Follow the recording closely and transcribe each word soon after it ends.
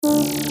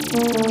Welcome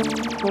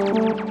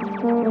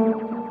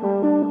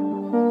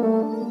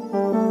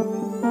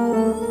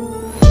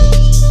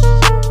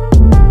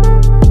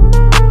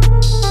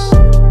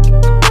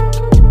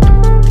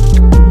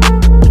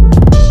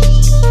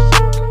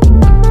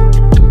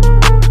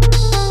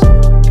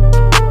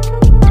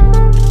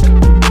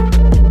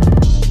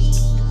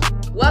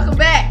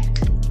back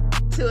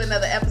to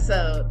another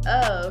episode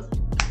of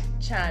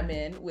Chime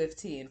In with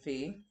T and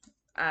Fee.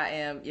 I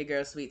am your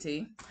girl, Sweet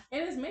Tea.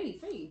 And it's me,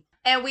 Fee.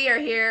 And we are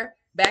here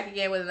back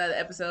again with another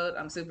episode.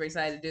 I'm super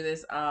excited to do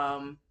this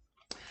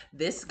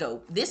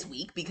this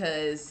week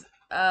because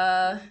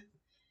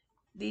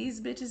these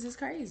bitches is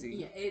crazy.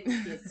 Yeah,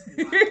 it's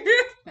wild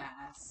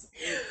fast.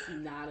 It's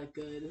not a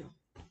good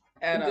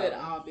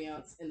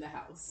ambiance in the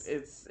house.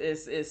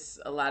 It's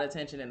a lot of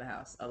tension in the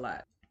house. A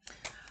lot.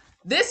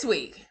 This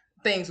week,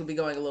 things will be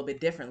going a little bit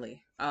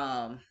differently.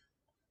 We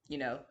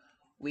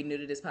new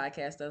to this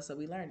podcast though, so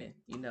we learning,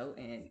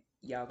 and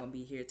y'all gonna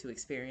be here to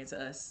experience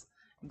us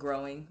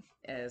growing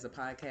as a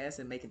podcast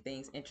and making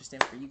things interesting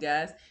for you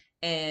guys.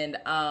 And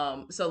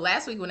so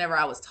last week, whenever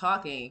I was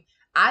talking,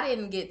 I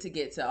didn't get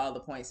to all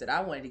the points that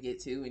I wanted to get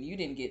to, and you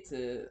didn't get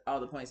to all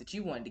the points that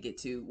you wanted to get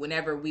to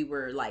whenever we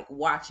were like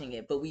watching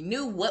it. But we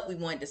knew what we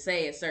wanted to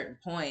say at certain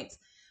points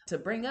to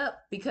bring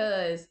up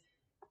because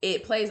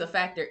it plays a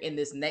factor in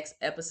this next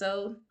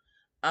episode.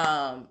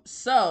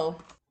 So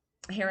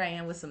here I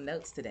am with some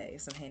notes today,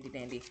 some handy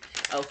dandy.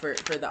 Oh, for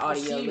the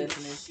audio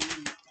listeners,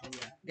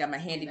 got my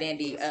handy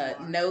dandy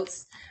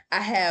notes.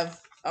 I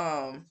have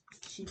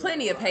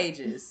plenty of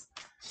pages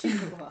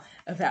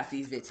about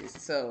these bitches.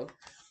 So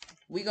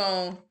we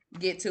gonna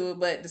get to it.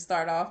 But to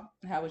start off,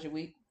 how was your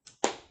week?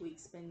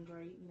 Week's been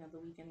great. The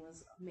weekend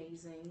was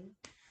amazing,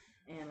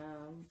 and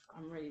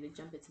I'm ready to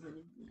jump into the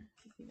new week.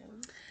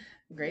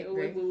 Great.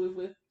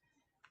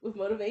 With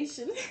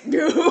motivation.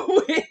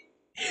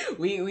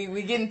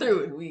 we getting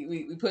through it.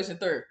 We pushing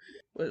through.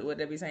 What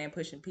they be saying?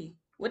 Pushing P.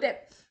 What they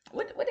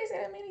say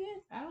that mean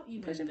again? I don't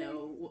even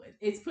know.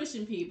 It's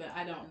pushing P, but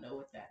I don't know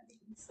what that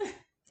means.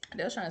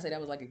 They was trying to say that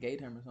was like a gay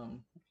term or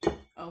something.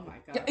 Oh my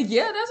god.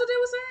 Yeah, that's what they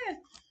were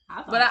saying.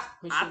 I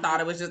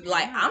thought it was just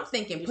like I'm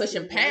thinking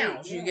pushing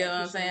pounds. You get what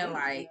I'm saying?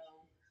 Like,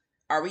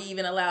 are we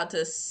even allowed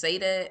to say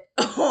that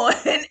on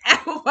an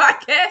Apple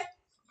podcast?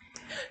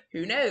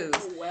 Who knows?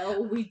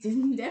 Well, we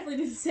definitely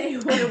didn't say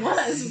what it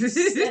was. We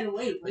just said,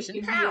 wait,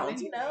 pushing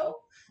pounds,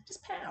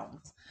 just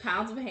pounds.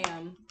 Pounds of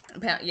ham.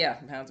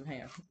 Pounds of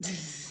ham.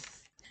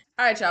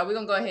 All right, y'all. We're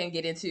gonna go ahead and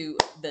get into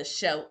the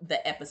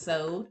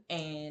episode,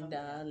 and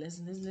let's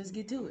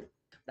get to it.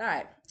 All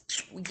right,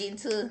 we get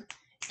into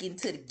the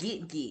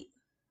get.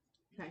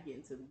 Not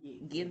getting to the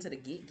get. Get into the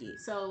get.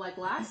 So, like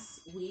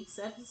last week's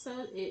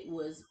episode, it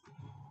was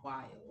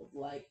wild.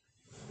 Like,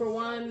 for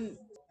one,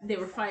 they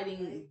were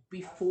fighting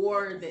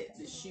before the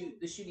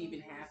shoot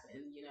even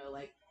happened.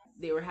 Like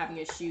they were having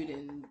a shoot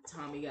and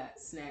Tommy got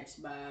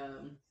snatched by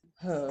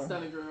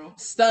Stunner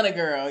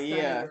Girl,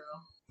 yeah.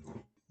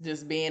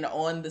 Just being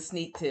on the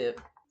sneak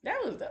tip.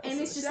 That was and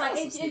it's just like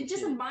it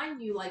just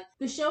remind you, like,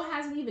 the show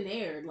hasn't even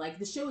aired. Like,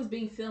 the show is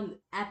being filmed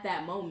at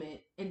that moment,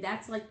 and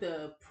that's like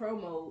the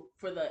promo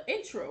for the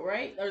intro,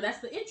 right? Or that's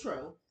the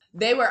intro.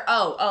 They were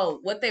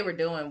what they were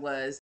doing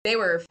was they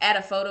were at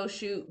a photo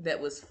shoot that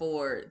was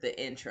for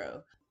the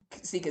intro.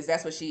 See, because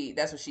that's what she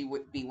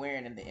would be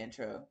wearing in the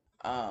intro.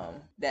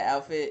 That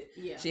outfit.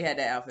 Yeah. She had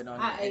that outfit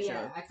on in the intro.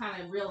 Yeah, I kind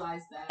of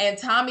realized that. And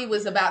Tommy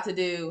was about to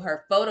do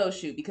her photo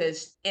shoot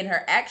because in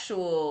her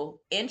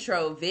actual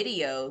intro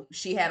video,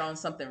 she had on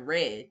something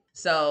red.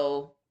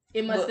 So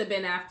it must have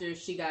been after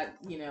she got,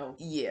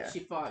 yeah. She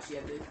fought. She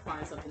had to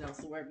find something else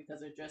to wear because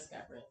her dress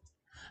got ripped.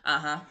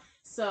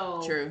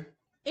 So true.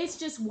 It's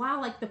just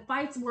wild. Like, the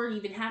fights weren't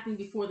even happening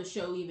before the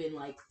show even,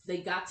 like, they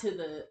got to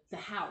the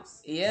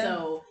house.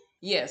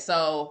 Yeah.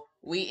 So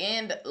we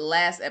end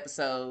last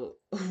episode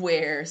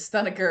where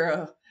Stunner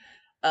Girl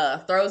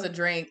throws a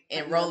drink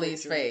in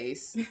Rolly's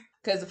face.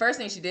 Because the first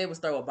thing she did was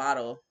throw a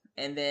bottle.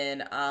 And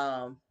then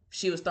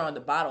she was throwing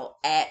the bottle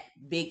at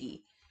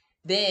Biggie.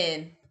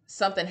 Then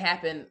something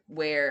happened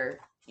where,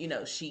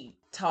 she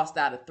tossed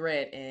out a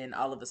threat. And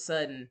all of a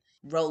sudden,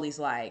 Rolly's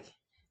like,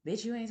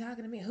 bitch, you ain't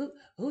talking to me.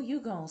 Who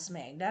you gonna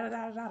smack? Da da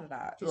da da da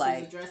da.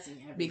 Like, addressing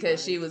everybody.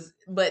 Because she was,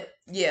 but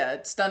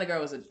yeah, Stunner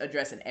Girl was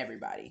addressing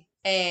everybody.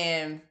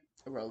 And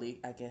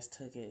Rolly, I guess,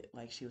 took it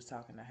like she was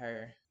talking to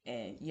her.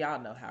 And y'all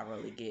know how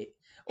Rolly get.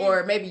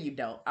 Or maybe you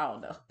don't. I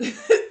don't know.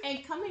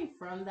 And coming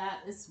from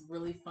that, it's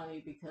really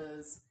funny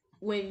because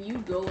when you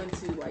go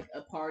into like a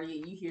party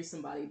and you hear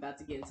somebody about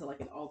to get into like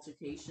an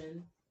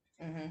altercation,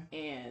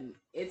 and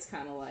it's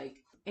kind of like,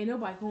 ain't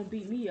nobody gonna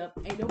beat me up.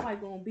 Ain't nobody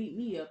gonna beat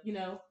me up,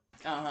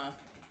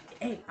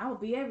 Hey, I'll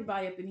beat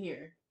everybody up in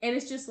here. And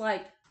it's just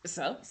like,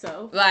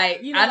 So,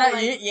 like, I know,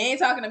 like, you ain't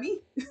talking to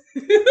me.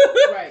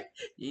 Right.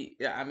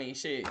 Yeah, I mean,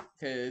 shit,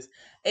 because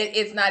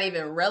it's not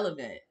even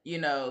relevant,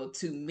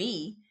 to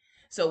me.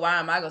 So why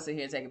am I going to sit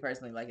here and take it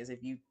personally? Like, as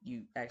if you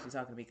actually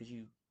talking to me because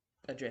you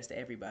addressed to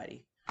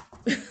everybody.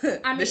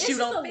 I mean, it's just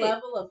a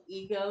level of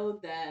ego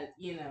that,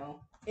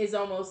 is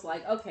almost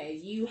like, okay,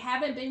 you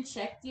haven't been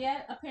checked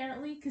yet,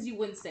 apparently, because you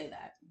wouldn't say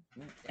that.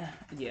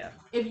 Yeah.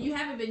 If you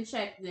haven't been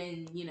checked,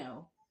 then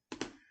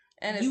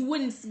And you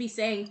wouldn't be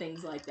saying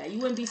things like that. You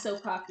wouldn't be so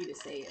cocky to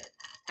say it.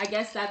 I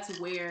guess that's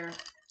where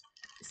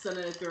Son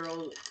of the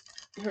Girl,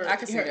 I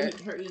can see that.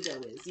 her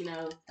ego is.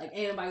 Like,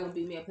 ain't nobody gonna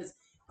beat me up because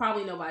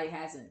probably nobody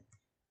hasn't.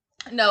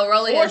 No,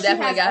 Rolly has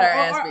definitely got her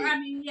ass beat. I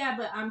mean, yeah,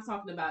 but I'm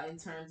talking about in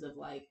terms of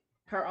like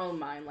her own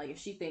mind. Like if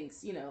she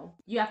thinks,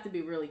 you have to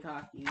be really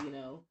cocky,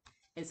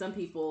 and some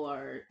people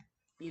are,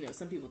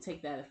 some people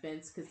take that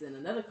offense because then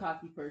another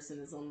cocky person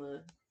is on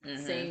the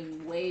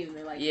same wave and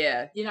they're like,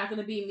 yeah, you're not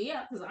gonna beat me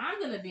up because I'm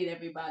gonna beat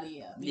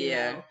everybody up.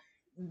 Yeah.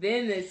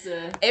 Then it's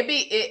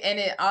and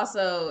it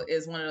also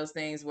is one of those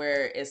things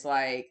where it's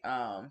like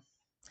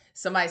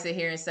somebody sit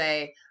here and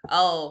say,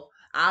 oh,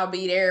 I'll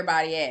beat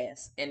everybody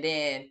ass, and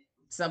then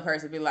some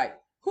person be like,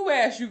 who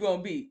ass you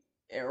gonna beat?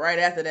 And right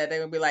after that, they're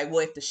gonna be like, well,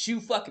 if the shoe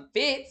fucking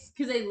fits.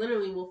 Because they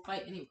literally will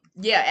fight anyone.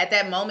 Yeah, at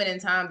that moment in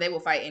time, they will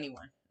fight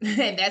anyone.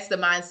 And that's the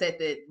mindset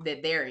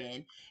that they're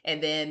in.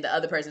 And then the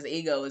other person's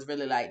ego is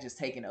really like just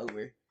taking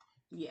over.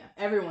 Yeah,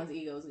 everyone's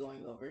ego is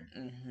going over.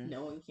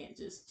 No one can't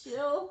just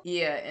chill.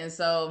 Yeah, and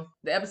so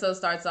the episode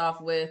starts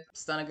off with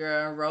Stunner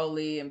Girl and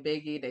Rolly and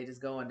Biggie. They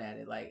just going at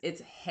it. Like,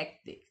 it's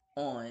hectic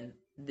on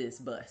this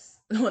bus,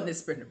 on this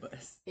Sprinter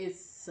bus.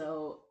 It's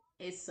so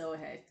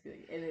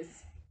hectic. And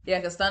it's... Yeah,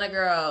 because Stunner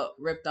Girl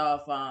ripped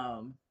off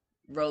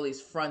Rolly's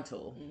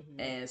frontal.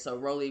 And so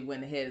Rolly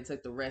went ahead and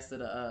took the rest of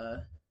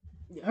the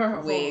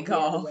her wig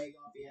off.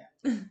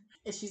 Yeah.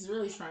 And she's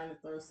really trying to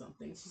throw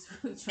something. She's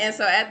really trying. And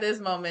so at this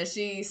moment,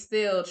 she's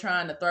still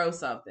trying to throw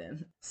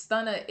something.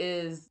 Stunner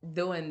is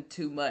doing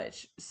too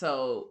much.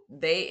 So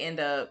they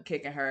end up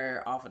kicking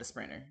her off of the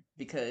Sprinter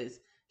because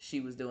she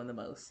was doing the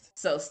most.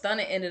 So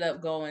Stunner ended up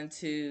going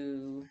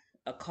to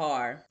a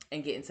car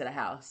and getting to the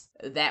house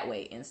that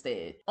way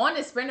instead. On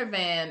the Sprinter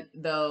van,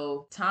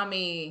 though,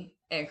 Tommy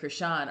and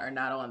Krishan are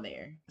not on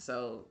there.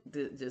 So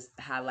just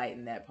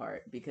highlighting that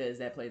part because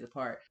that plays a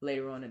part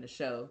later on in the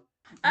show.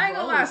 I ain't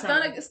gonna lie,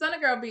 Stunner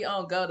Girl be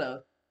on go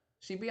though.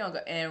 She be on go,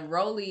 and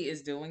Rolly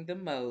is doing the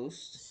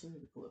most. She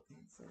need to pull up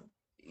pants up.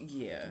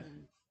 Yeah,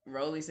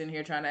 Rolly's in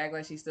here trying to act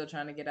like she's still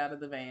trying to get out of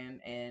the van,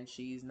 and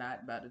she's not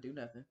about to do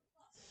nothing.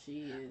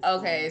 She is.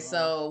 Okay,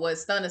 so what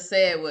Stunner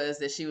said was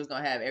that she was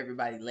gonna have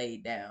everybody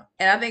laid down,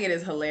 and I think it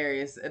is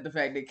hilarious at the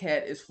fact that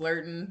Kat is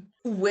flirting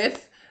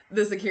with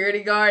the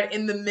security guard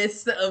in the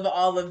midst of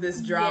all of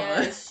this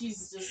drama. Yeah,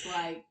 she's just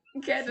like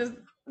Kat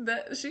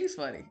she's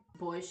funny.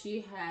 Boy,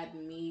 she had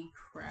me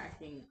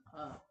cracking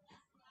up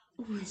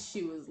when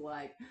she was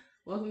like,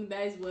 welcome to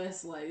Baddies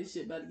West. Like, this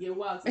shit about to get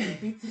wild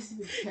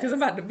because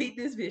I'm about to beat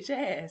this bitch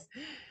ass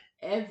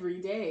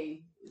every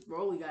day.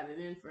 Rolly got it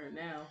in for her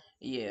now.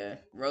 Yeah,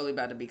 Rolly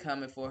about to be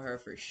coming for her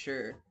for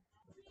sure.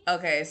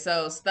 Okay,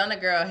 so Stunner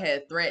Girl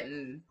had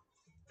threatened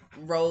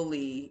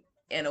Rolly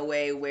in a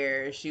way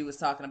where she was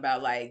talking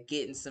about like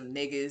getting some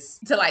niggas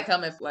to like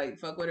come and like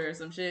fuck with her or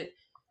some shit.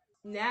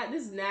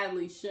 This is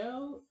Natalie's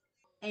show,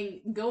 and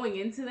going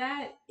into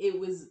that, it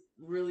was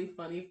really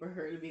funny for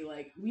her to be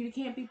like, we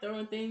can't be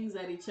throwing things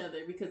at each other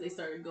because they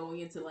started going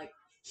into like,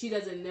 she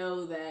doesn't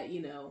know that,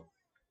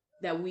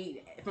 that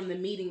we, from the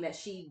meeting that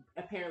she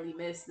apparently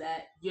missed,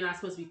 that you're not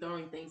supposed to be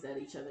throwing things at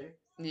each other.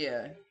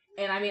 Yeah.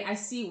 And I mean, I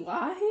see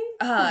why.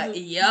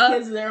 Yeah.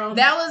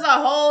 That was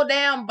a whole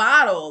damn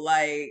bottle.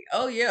 Like,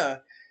 oh yeah.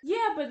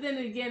 Yeah, but then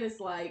again, it's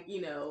like,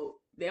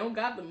 they don't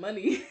got the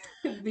money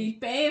to be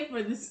paying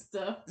for this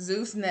stuff.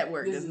 Zeus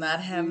Network does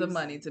not have the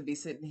money to be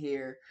sitting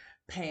here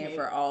paying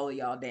for all of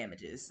y'all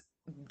damages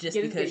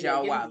just because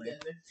y'all wildin'.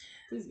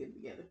 Please get it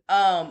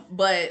together.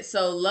 But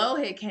so Lo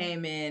had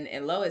came in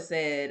and Lo had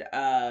said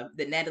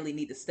that Natalie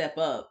need to step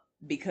up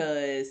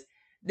because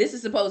this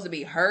is supposed to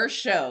be her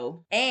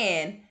show,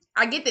 and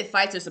I get that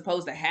fights are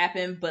supposed to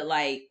happen, but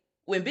like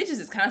when bitches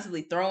is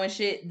constantly throwing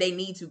shit, they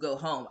need to go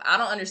home. I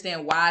don't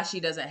understand why she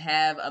doesn't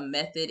have a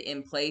method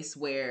in place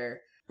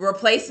where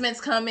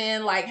replacements come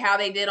in like how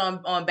they did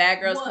on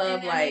Bad Girls Club.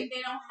 And, like I mean,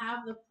 they don't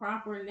have the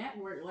proper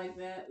network like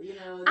that.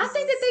 I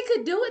think that they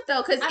could do it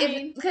though,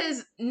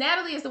 because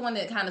Natalie is the one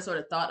that kind of sort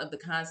of thought of the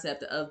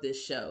concept of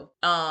this show.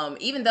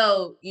 Even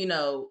though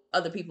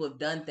other people have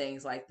done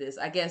things like this,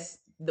 I guess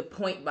the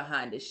point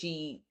behind it,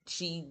 she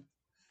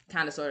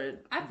kind of sort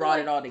of brought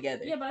it all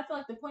together. Yeah, but I feel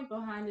like the point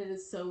behind it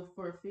is so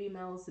for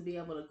females to be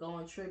able to go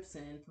on trips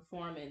and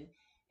perform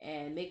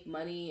and make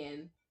money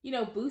and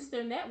boost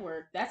their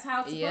network. That's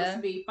how it's supposed to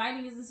be.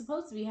 Fighting isn't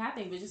supposed to be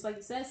happening, but just like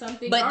you said,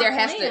 something. But there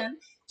has to,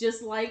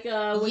 just like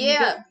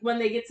when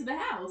they get to the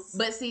house.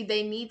 But see,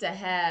 they need to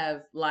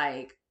have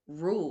like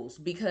rules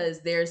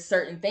because there's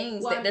certain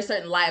things there's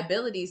certain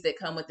liabilities that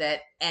come with that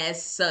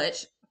as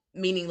such.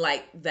 Meaning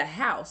like the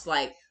house,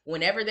 like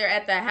whenever they're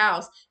at the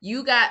house,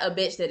 you got a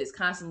bitch that is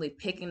constantly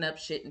picking up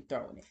shit and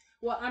throwing it.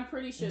 Well, I'm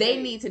pretty sure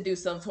they need to do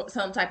some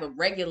type of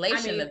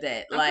regulation of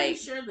that. I'm pretty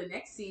sure the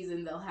next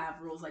season they'll have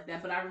rules like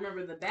that. But I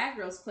remember the Bad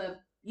Girls Club,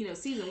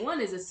 season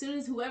 1 is as soon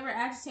as whoever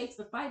agitates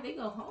the fight, they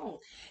go home.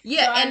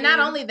 Yeah, so, and not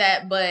only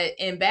that, but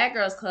in Bad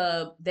Girls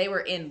Club, they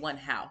were in one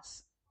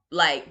house.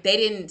 Like, they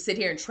didn't sit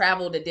here and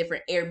travel to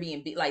different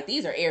Airbnb. Like,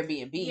 these are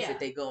Airbnbs that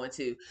they go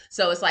into.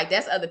 So it's like,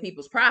 that's other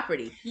people's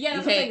property. Yeah,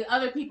 that's what I'm saying.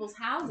 Other people's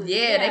houses.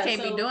 Yeah, they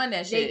can't be doing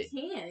that shit.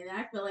 They can, and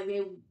I feel like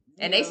they.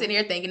 And they sitting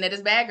here thinking that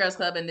it's Bad Girls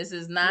Club, and this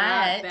is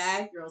not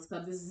Bad Girls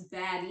Club. This is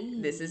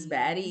Baddies. This is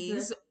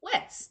Baddies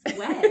West.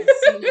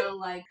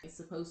 Like, it's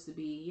supposed to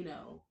be,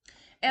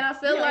 And I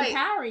feel like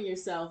empowering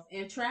yourself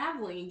and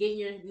traveling and getting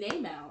your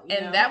name out.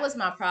 And that was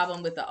my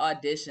problem with the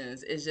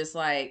auditions. Is just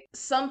like,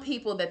 some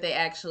people that they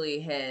actually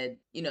had,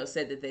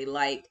 said that they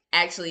liked,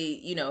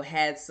 actually,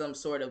 had some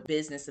sort of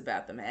business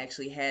about them,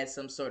 actually had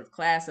some sort of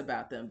class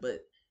about them.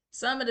 But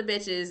some of the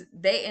bitches,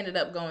 they ended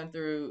up going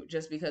through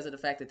just because of the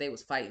fact that they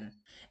was fighting.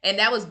 And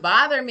that was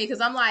bothering me,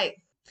 because I'm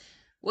like,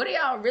 what are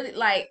y'all really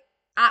like?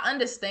 I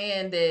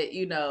understand that,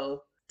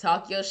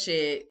 talk your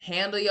shit,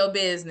 handle your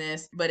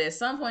business, but at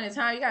some point in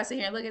time, you gotta sit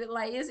here and look at it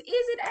like, is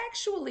it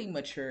actually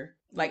mature?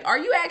 Like, are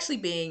you actually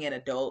being an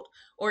adult,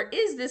 or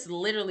is this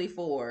literally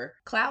for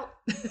clout?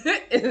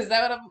 Is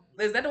that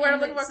the word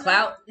I'm looking for?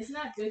 Clout? It's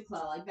not good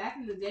clout. Like, back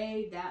in the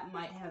day, that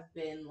might have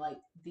been like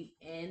the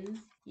end.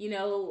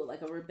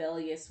 Like a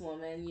rebellious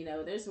woman.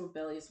 There's a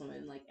rebellious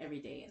woman like every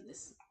day in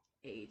this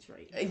age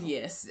right now.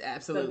 Yes,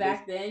 absolutely. But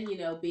back then,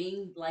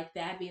 being like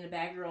that, being a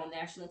bad girl on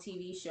national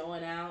TV,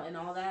 showing out and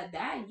all that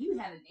you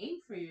had a name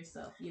for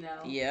yourself,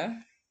 Yeah.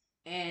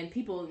 And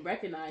people would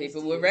recognize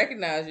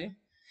you.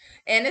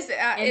 And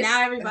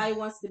now everybody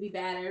wants to be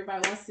bad.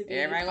 Everybody wants to be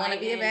a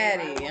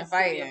baddie and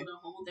fighting. To be able to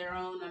hold their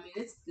own. I mean,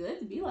 it's good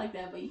to be like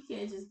that, but you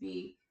can't just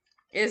be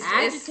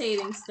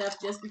agitating stuff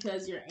just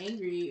because you're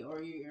angry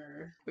or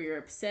you're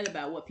upset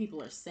about what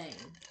people are saying.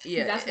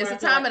 Yeah, it's a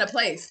time and a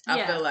place.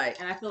 I feel like,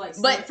 and I feel like,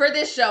 but for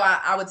this show,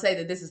 I would say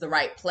that this is the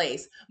right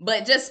place.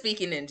 But just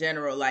speaking in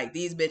general, like,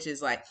 these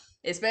bitches, like,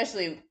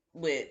 especially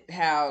with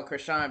how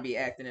Krishan be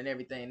acting and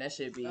everything, that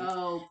should be.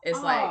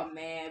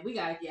 Man, we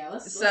gotta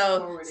let's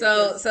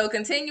so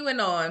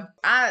continuing on,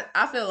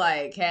 I feel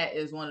like Kat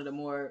is one of the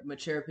more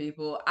mature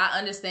people. I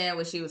understand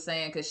what she was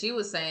saying, because she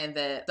was saying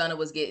that Stunna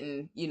was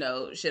getting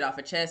shit off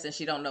her chest, and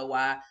she don't know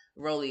why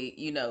Rolly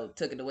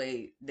took it the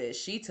way that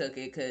she took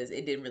it, because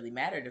it didn't really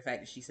matter the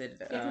fact that she said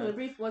because the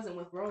beef wasn't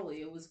with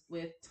Rolly, it was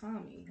with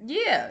Tommy.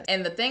 Yeah,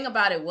 and the thing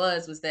about it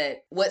was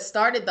that what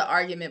started the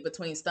argument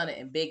between Stunna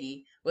and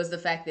Biggie was the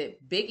fact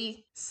that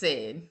Biggie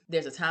said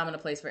there's a time and a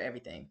place for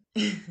everything.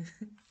 And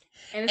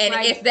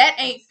if that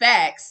ain't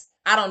facts,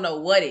 I don't know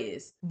what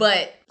is.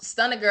 But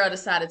Stunna Girl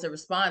decided to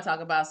respond,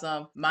 talk about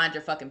some mind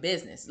your fucking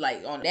business,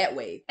 like, on that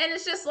wave. And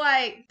it's just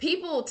like,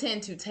 people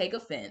tend to take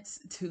offense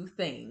to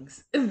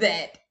things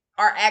that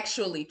are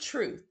actually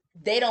truth.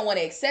 They don't want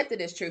to accept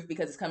it as truth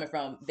because it's coming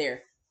from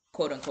their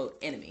quote unquote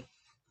enemy.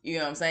 You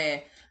know what I'm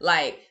saying?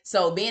 Like,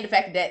 so being the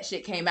fact that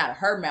shit came out of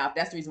her mouth,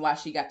 that's the reason why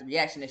she got the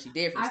reaction that she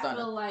did from Stunna. I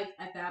feel like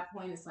at that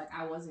point, it's like,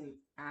 I wasn't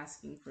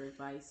asking for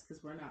advice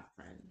because we're not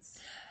friends.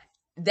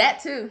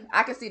 That too.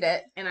 I can see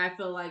that. And I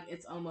feel like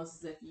it's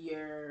almost as if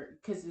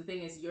because the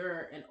thing is,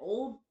 you're an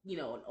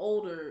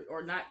older,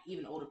 or not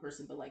even older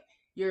person, but like,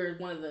 you're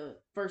one of the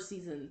first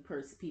season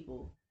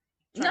people.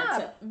 Nah,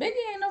 Biggie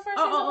ain't no first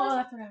season.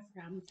 I forgot.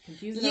 I'm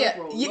confusing. Yeah.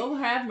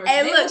 Lord have mercy.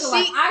 And look,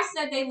 I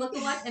said they look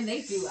alike, and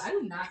they do. I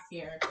do not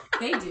care.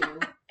 They do.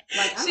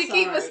 Like, she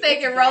keep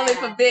mistaking Rolly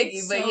for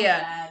Biggie, but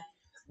yeah.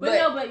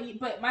 Bad.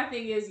 But my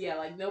thing is,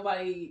 like,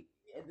 nobody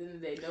at the end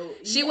of the day,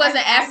 she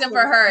wasn't asking for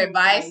her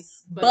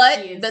advice,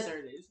 but she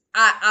inserted.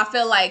 I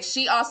feel like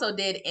she also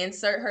did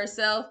insert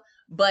herself,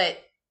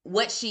 but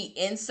what she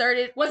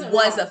inserted was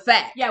a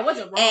fact. Yeah, it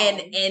wasn't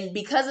wrong. And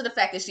because of the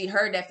fact that she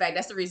heard that fact,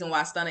 that's the reason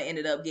why Stunna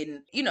ended up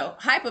getting,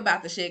 hype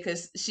about the shit,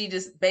 because she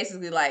just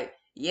basically like,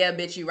 yeah,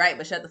 bitch, you right,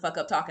 but shut the fuck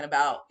up talking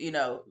about, shit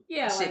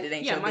that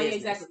ain't your business.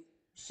 Exactly.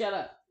 Shut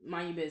up.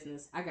 Mind your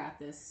business. I got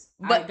this.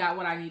 I got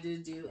what I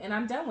needed to do, and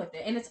I'm done with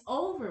it, and it's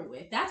over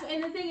with.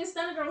 And the thing is,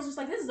 Stunna Girl was just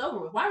like, this is over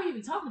with. Why are we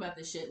even talking about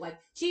this shit? Like,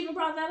 she even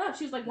brought that up.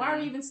 She was like, why are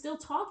we even still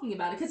talking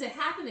about it? Because it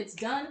happened. It's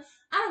done.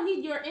 I don't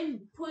need your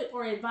input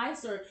or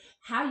advice or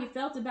how you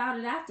felt about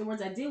it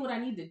afterwards. I did what I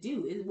needed to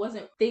do. It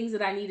wasn't things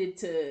that I needed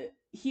to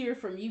hear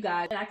from you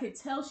guys. And I could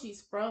tell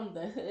she's from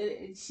the hood,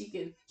 and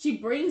she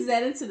brings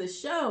that into the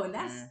show, and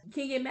that's you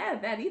can't get mad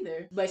at that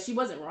either. But she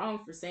wasn't wrong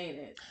for saying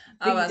it.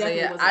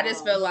 I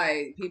just feel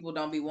like people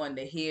don't be wanting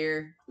to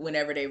hear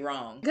whenever they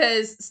wrong,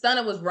 because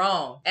Stunna was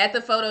wrong at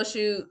the photo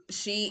shoot.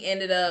 She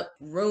ended up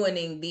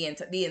ruining the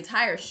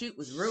entire shoot.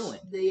 Was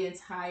ruined. The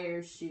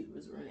entire shoot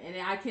was ruined, and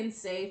I can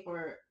say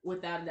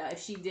without a doubt,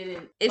 if she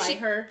didn't fight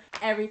her,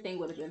 everything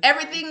would have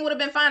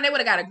been fine. They would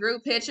have got a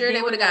group picture.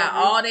 They would have got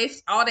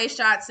all they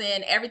shots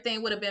in.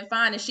 Everything would have been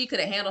fine, and she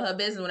could have handled her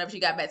business whenever she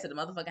got back to the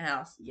motherfucking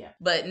house. Yeah.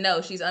 But no,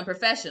 she's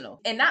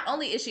unprofessional. And not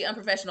only is she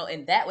unprofessional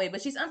in that way,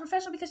 but she's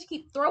unprofessional because she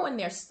keeps throwing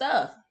their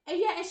stuff. And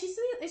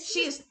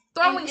she's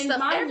throwing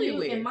stuff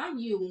everywhere. And mind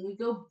you, when we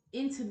go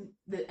into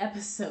the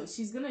episode,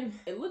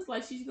 it looks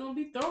like she's gonna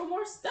be throwing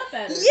more stuff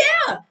at her.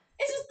 Yeah.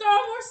 It's just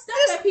throwing more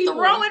stuff at people.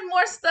 Throwing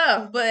more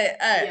stuff. But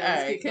all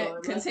right,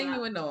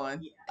 continuing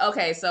on. Yeah.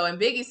 Okay, so and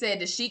Biggie said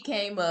that she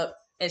came up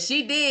and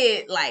she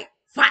did like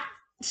fight.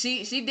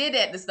 She did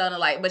that to Stunner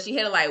like, but she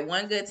had like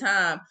one good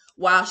time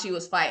while she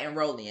was fighting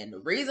Rolly. And the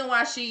reason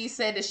why she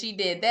said that she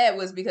did that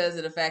was because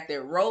of the fact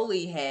that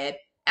Rolly had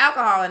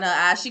alcohol in her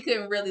eyes. She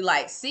couldn't really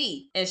like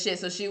see and shit.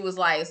 So she was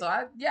like,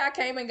 I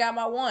came and got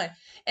my one.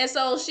 And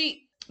so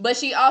but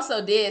she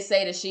also did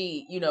say that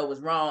she,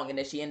 was wrong and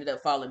that she ended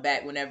up falling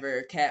back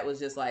whenever Kat was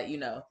just like,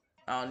 I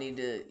don't need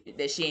to,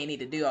 that she ain't need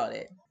to do all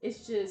that.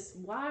 It's just,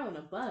 why on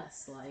a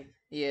bus? Like,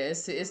 yeah,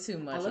 it's too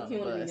much. I look, you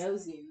want to be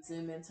nosy and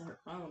zoom into her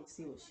phone to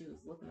see what she was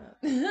looking up.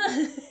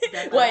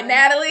 What,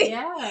 Natalie?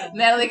 Yeah.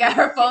 Natalie got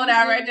her phone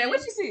out right there. What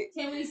you see?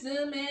 Can we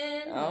zoom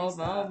in? I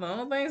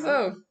don't think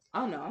so.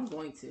 Oh no, I'm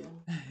going to.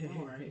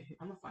 Don't worry,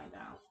 I'm gonna find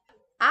out.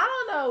 I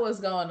don't know what's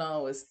going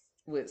on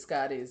with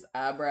Scotty's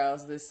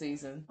eyebrows this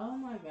season. Oh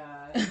my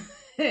god.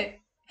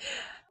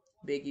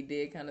 Biggie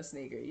did kind of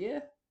sneak her. Yeah.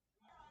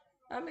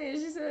 I mean,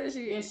 she said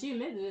she. Yeah, she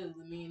admitted it.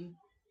 I mean,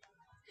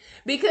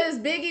 because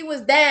Biggie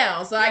was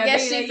down, so I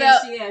guess she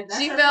felt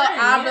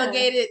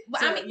obligated. Yeah.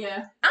 So, I mean,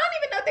 yeah. I don't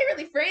even know if they're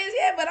really friends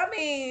yet, but I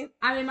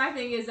mean, my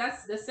thing is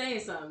that's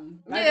saying something.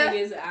 My thing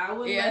is I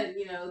wouldn't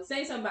let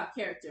say something about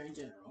character in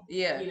general.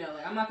 Yeah.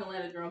 Like, I'm not gonna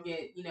let a girl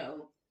get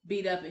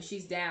beat up and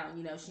she's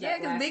down. She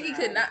because Biggie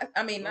could not.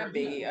 I mean, not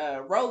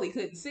Biggie. Rolly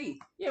couldn't see.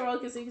 Yeah, Rolly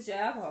could see because she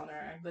had alcohol in her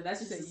eye. But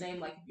that's just the same.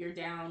 Like if you're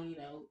down,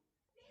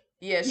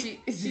 Yeah,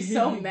 she's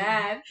so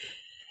mad.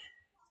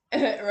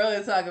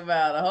 Rolly talking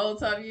about the whole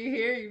time you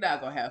here, you're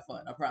not gonna have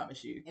fun. I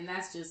promise you. And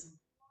that's just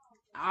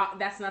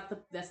that's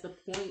the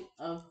point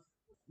of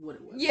what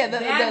it was. Yeah,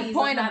 the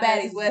point of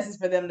Baddies West is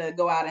for them to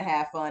go out and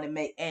have fun and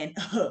make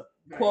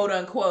quote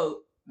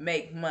unquote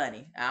make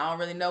money. I don't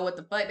really know what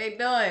the fuck they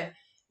doing,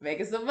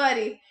 making some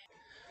money.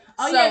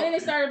 Oh yeah, then they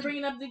started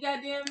bringing up the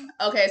goddamn.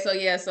 Okay,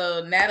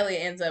 so Natalie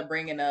ends up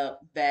bringing up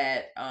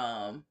that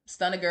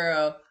Stunner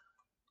Girl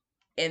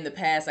in the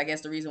past. I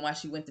guess the reason why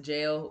she went to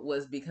jail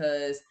was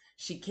because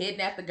she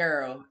kidnapped the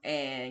girl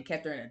and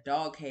kept her in a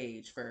dog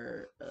cage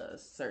for a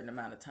certain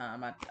amount of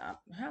time.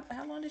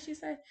 How long did she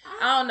say?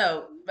 I don't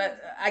know, but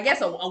I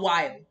guess a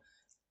while.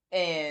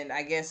 And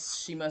I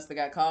guess she must have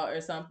got caught or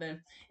something.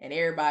 And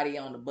everybody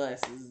on the bus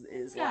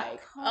is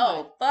like,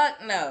 oh, fuck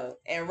no.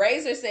 And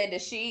Razor said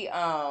that she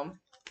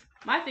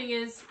my thing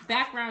is,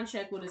 background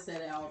check would have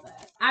said all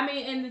that. I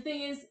mean, and the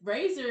thing is,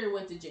 Razor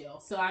went to jail.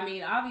 So, I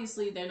mean,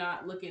 obviously they're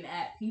not looking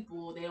at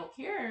people. They don't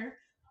care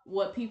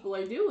what people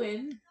are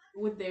doing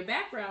with their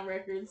background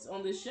records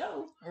on the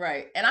show.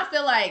 Right. And I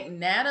feel like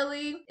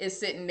Natalie is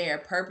sitting there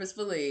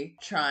purposefully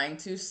trying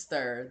to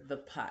stir the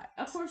pot.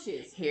 Of course she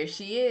is. Here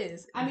she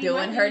is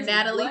doing her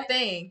Natalie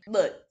thing.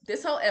 Look,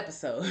 this whole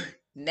episode,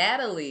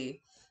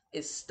 Natalie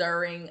is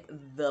stirring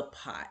the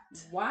pot.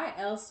 Why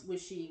else would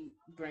she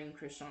bring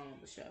Krishan on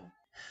the show?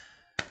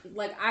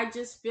 Like, I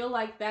just feel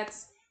like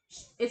it's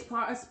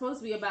supposed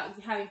to be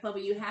about having fun,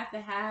 but you have to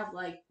have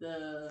like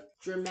the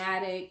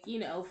dramatic,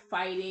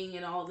 fighting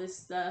and all this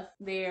stuff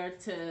there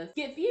to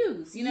get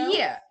views,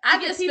 Yeah,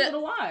 I get people to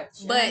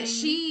watch. But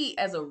she,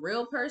 as a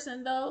real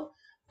person, though,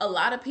 a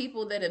lot of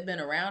people that have been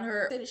around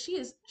her say that she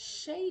is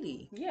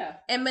shady,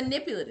 and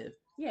manipulative,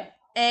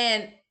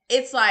 and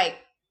it's like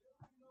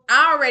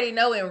I already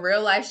know in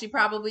real life she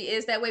probably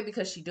is that way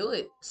because she do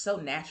it so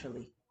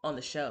naturally on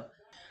the show.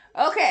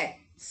 Okay,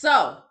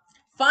 so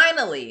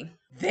finally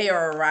they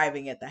are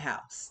arriving at the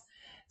house.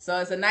 So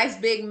it's a nice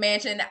big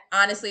mansion.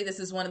 Honestly, this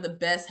is one of the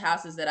best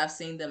houses that I've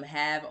seen them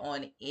have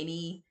on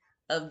any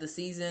of the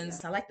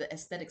seasons. I like the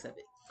aesthetics of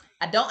it.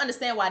 I don't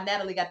understand why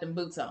Natalie got them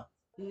boots on.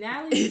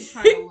 Natalie's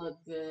trying to look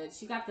good.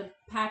 She got the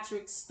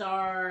Patrick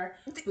Star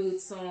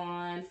boots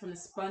on from the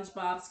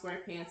SpongeBob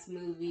SquarePants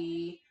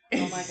movie.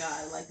 Oh my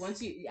god! Like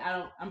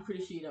I'm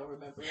pretty sure you don't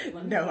remember it.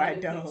 No, I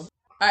don't. All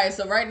right,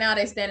 so right now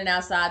they're standing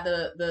outside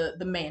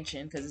the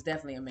mansion because it's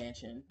definitely a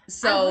mansion.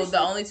 So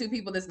the only two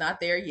people that's not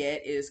there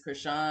yet is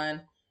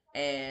Krishan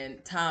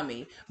and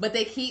Tommy, but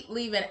they keep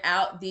leaving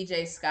out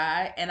DJ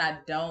Sky, and I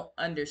don't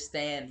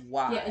understand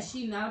why. Yeah, is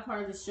she not a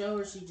part of the show,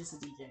 or is she just a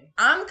DJ?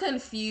 I'm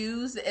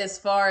confused as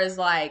far as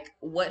like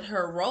what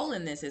her role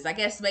in this is. I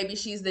guess maybe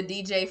she's the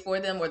DJ for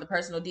them or the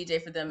personal DJ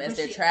for them as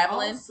they're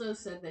traveling. She also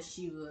said that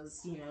she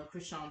was,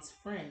 Krishan's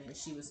friend, and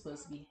she was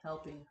supposed to be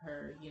helping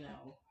her,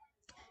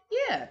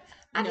 Yeah.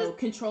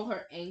 Control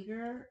her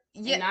anger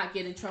and not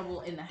get in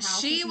trouble in the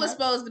house. She was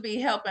supposed to be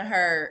helping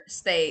her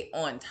stay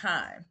on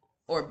time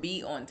or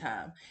be on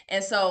time.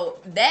 And so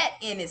that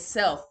in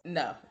itself,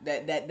 no,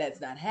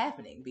 that's not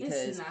happening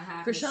because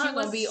Krishan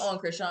gonna be on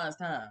Krishan's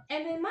time.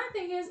 And then my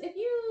thing is, if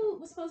you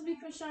were supposed to be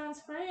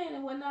Krishan's friend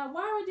and whatnot,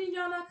 why did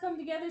y'all not come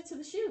together to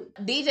the shoot?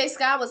 DJ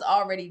Sky was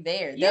already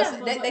there. Yeah,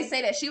 they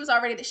say that she was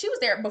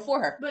there before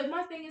her. But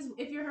my thing is,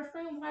 if you're her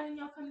friend, why didn't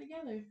y'all come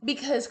together?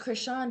 Because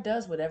Krishan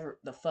does whatever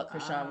the fuck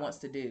Krishan wants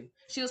to do.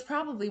 She was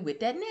probably with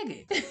that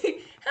nigga.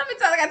 How many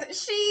times I got to,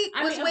 she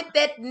was with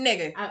that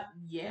nigga.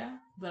 Yeah.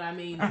 But I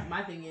mean,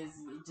 my thing is,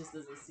 just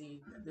doesn't seem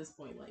at this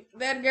point like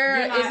that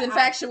girl is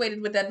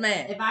infatuated with that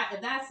man. If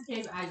that's the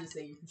case, I just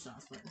say you're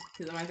Krishan's friend.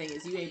 Because my thing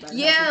is, you ain't about to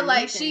yeah,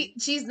 like anything.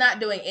 she's not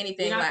doing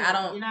anything.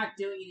 You're not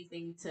doing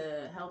anything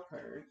to help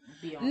her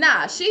be on.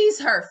 Nah, she's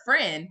her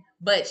friend,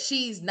 but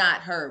she's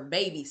not her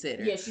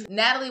babysitter. Yeah,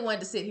 Natalie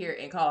wanted to sit here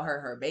and call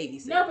her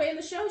babysitter. No, but in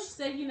the show she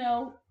said,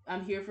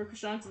 I'm here for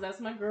Krishan, so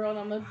that's my girl, and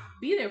I'm gonna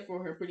be there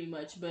for her pretty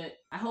much. But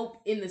I hope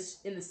in the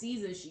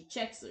season she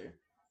checks her.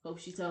 Hope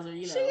she tells her,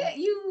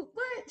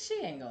 She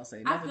ain't gonna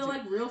say nothing. I feel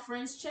like real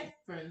friends check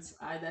friends.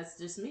 That's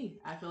just me.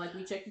 I feel like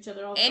we check each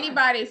other all the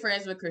Anybody time.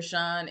 Friends with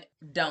Krishan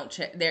don't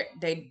check.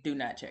 They do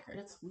not check her.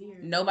 That's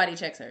weird. Nobody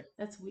checks her.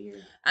 That's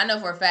weird. I know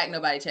for a fact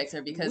nobody checks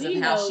her because of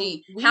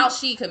how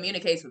she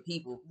communicates with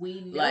people.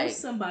 We know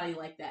somebody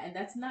like that, and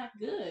that's not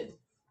good.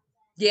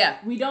 Yeah,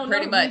 we don't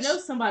pretty know, much. We know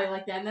somebody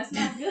like that, and that's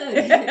not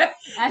good.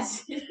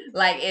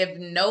 Like if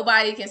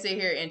nobody can sit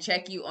here and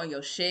check you on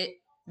your shit,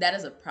 that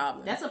is a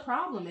problem. That's a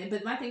problem.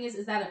 But my thing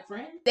is that a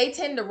friend? They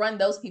tend to run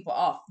those people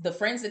off. The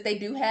friends that they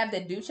do have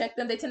that do check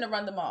them, they tend to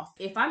run them off.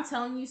 If I'm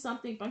telling you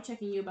something, if I'm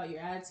checking you about your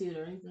attitude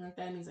or anything like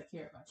that, it means I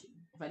care about you.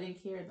 If I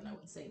didn't care, then I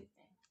wouldn't say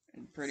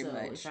anything. Pretty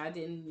much.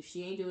 If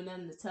she ain't doing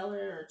nothing to tell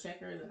her or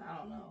check her, then I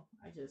don't know.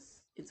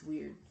 It's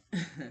weird.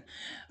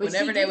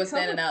 Whenever they were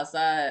standing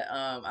outside,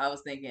 I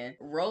was thinking,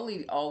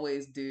 Rolly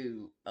always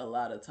do a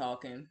lot of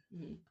talking,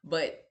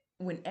 but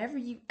whenever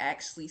you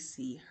actually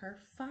see her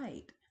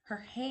fight, her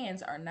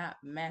hands are not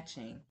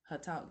matching her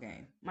talk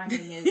game. My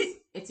thing is,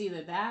 it's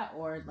either that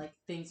or like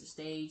things are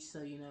staged,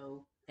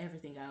 so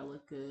everything gotta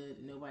look good.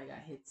 Nobody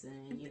got hits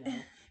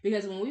in,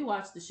 Because when we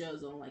watch the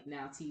shows on like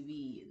Now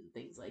TV and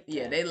things like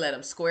that, they let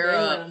them square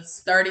up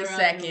 30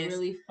 seconds, and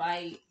really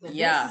fight. But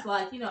this is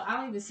like, I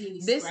don't even see any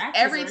scratches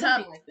every or time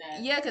anything like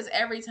that. Yeah, because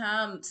every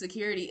time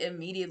security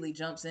immediately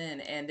jumps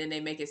in, and then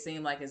they make it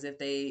seem like as if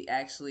they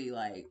actually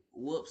like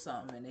whoop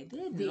something, and they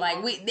didn't.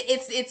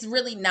 It's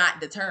really not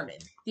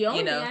determined. The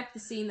only thing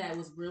I've seen that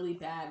was really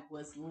bad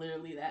was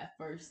literally that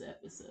first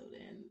episode,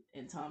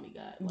 and Tommy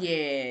got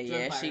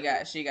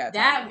she got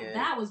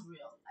that was real.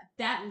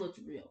 That looked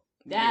real.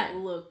 That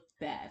looked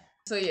bad.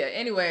 So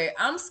anyway,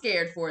 I'm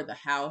scared for the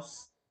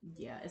house.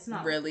 Yeah, it's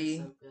not really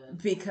so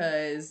good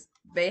because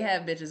they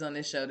have bitches on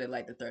this show that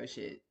like to throw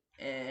shit,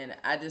 and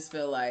I just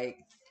feel like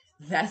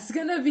that's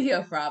gonna be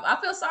a problem. I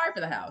feel sorry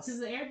for the house. This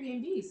is an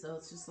Airbnb, so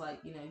it's just like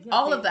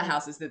all of the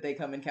houses that they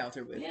come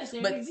encounter with. Yeah, it's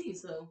Airbnb,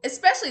 so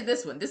especially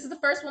this one. This is the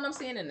first one I'm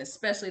seeing, and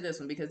especially this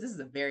one because this is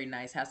a very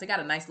nice house. They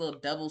got a nice little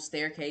double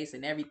staircase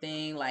and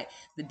everything. Like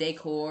the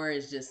decor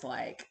is just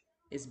like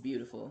it's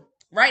beautiful.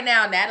 Right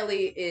now,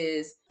 Natalie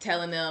is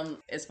telling them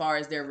as far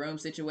as their room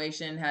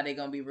situation, how they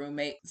gonna be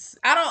roommates.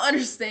 I don't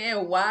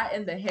understand why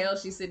in the hell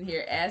she's sitting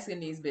here asking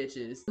these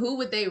bitches who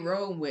would they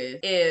room with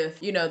if,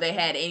 they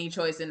had any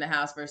choice in the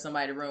house for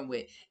somebody to room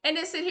with. And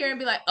then sit here and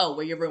be like, oh,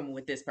 well, you're rooming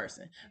with this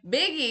person.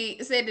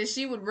 Biggie said that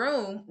she would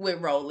room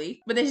with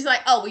Rolly, but then she's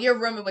like, oh, well, you're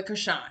rooming with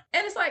Krishan.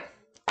 And it's like,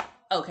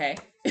 okay.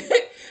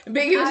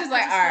 Biggie was just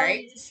like, all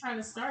right. Just trying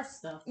to start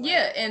stuff.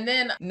 Yeah, and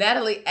then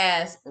Natalie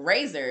asked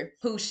Razor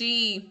who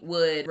she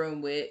would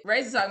room with.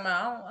 Razor talking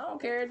about, I don't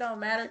care, it don't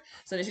matter.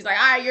 So then she's like,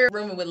 all right, you're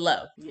rooming with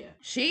Lo. Yeah.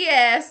 She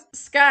asked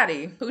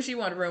Scotty who she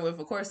wanted to room with.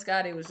 Of course,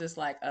 Scotty was just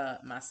like,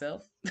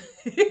 myself.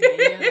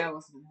 That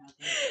wasn't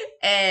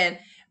happening.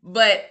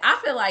 But I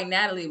feel like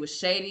Natalie was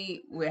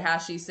shady with how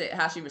she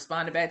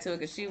responded back to it,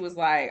 because she was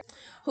like,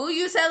 who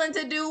you telling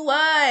to do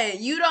what?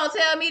 You don't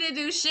tell me to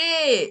do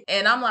shit.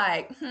 And I'm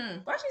like,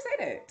 why she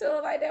say that? To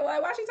her like that?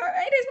 Why she talk?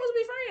 Ain't they supposed to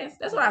be friends?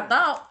 That's what I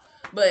thought.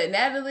 But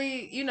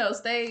Natalie,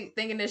 stay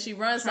thinking that she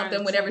runs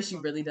something whenever she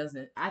really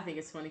doesn't. I think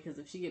it's funny because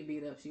if she get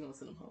beat up, she gonna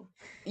send them home.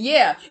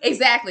 Yeah,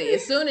 exactly.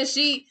 As soon as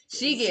she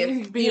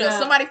gets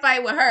somebody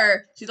fight with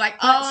her, she's like,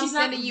 I'm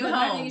sending you home.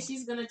 I think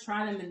she's gonna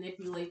try to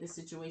manipulate the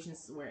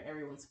situations where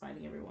everyone's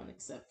fighting everyone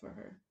except for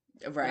her.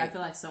 Right. But I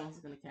feel like someone's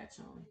gonna catch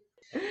on.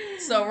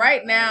 So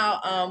right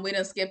now, we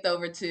done skipped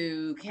over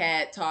to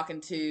Kat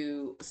talking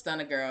to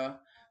Stunner Girl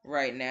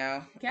right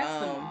now. Kat's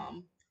the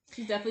mom.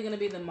 She's definitely going to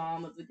be the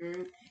mom of the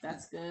group.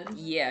 That's good.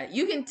 Yeah,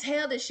 you can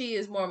tell that she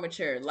is more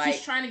mature. Like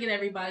she's trying to get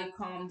everybody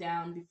calmed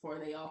down before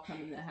they all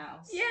come in the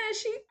house. Yeah,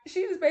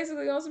 she was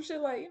basically on some shit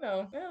like, it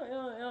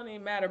don't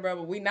even matter, bro.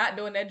 But we not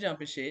doing that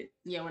jumping shit.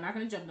 Yeah, we're not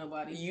gonna jump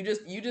nobody. You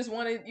just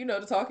wanted,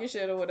 to talk your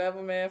shit or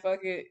whatever, man. Fuck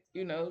it.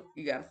 You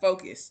gotta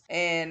focus.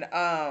 And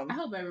I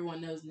hope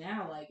everyone knows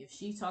now, like if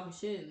she's talking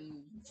shit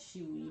and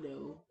she,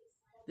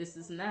 this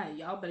and that,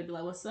 y'all better be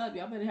like, what's up?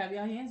 Y'all better have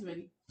y'all hands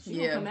ready. She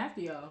gonna come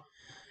after y'all.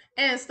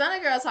 And Stunner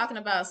Girl talking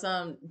about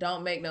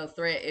don't make no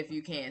threat if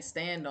you can't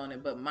stand on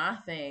it. But my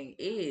thing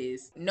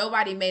is,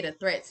 nobody made a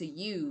threat to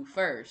you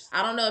first.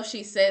 I don't know if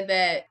she said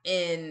that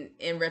in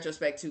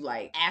retrospect to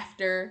like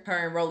after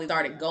her and Rolly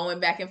started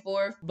going back and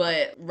forth,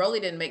 but Rolly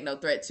didn't make no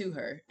threat to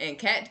her. And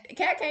Kat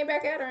came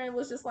back at her and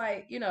was just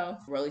like,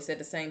 Rolly said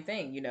the same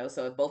thing,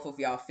 So if both of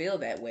y'all feel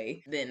that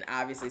way, then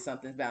obviously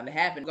something's bound to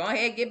happen. Go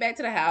ahead, get back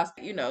to the house,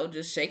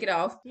 just shake it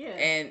off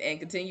and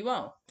continue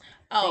on.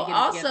 Oh,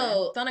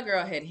 also, Stunna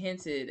Girl had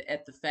hinted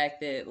at the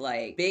fact that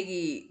like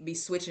Biggie be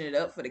switching it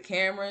up for the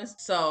cameras.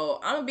 So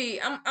I'm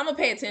gonna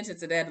pay attention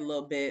to that a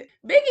little bit.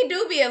 Biggie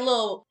do be a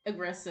little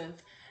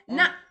aggressive.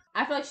 Not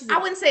I feel like she's. I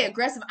wouldn't say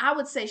aggressive. I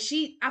would say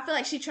I feel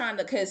like she trying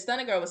to, because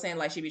Stunna Girl was saying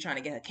like she be trying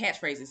to get her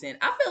catchphrases in.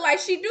 I feel like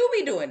she do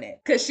be doing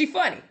that because she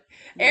funny.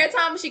 Yeah. Every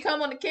time she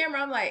come on the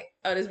camera, I'm like,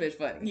 oh, this bitch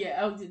funny. Yeah,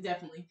 oh,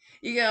 definitely.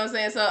 You know what I'm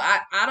saying? So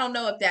I don't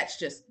know if that's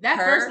just that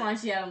her. First line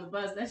she had on the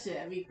bus. That shit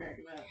had me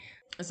cracking up.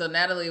 So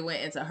Natalie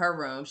went into her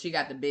room. She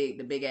got the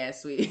big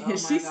ass suite. Oh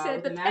she God,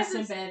 said the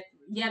peasants. Bed.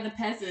 Yeah, the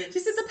peasants. She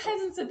said the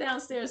peasants are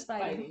downstairs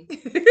fighting.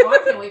 Oh,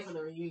 I can't wait for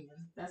the reunion.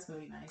 That's gonna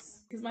be nice.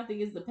 Because my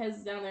thing is the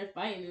peasants down there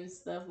fighting and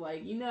stuff.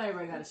 Like, you know,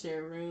 everybody got to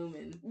share a room,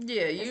 and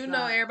yeah, you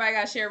know, everybody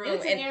got to share a room.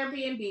 It's an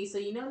Airbnb, so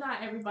you know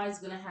not everybody's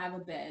gonna have a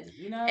bed.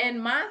 You know.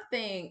 And my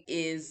thing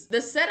is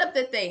the setup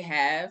that they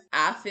have.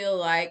 I feel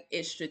like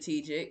it's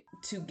strategic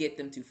to get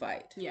them to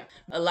fight. Yeah.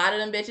 A lot of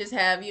them bitches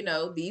have, you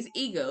know, these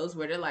egos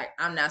where they're like,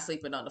 I'm not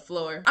sleeping on the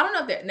floor. I don't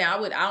know if they're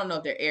now. I don't know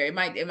if they're air. It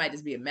might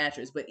just be a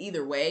mattress, but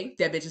either way,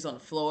 that bitch is on the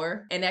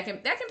floor, and that can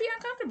be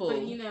uncomfortable.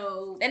 But you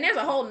know, and there's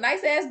a whole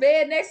nice ass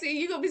bed next to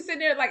you. You gonna be sitting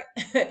there like,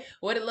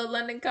 what did Little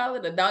London call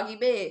it? A doggy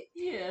bed.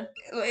 Yeah.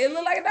 It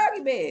looked like a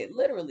doggy bed,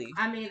 literally.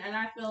 I mean, and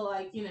I feel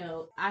like, you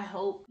know, I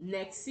hope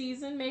next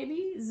season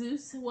maybe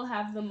Zeus will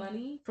have the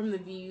money from the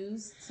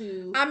views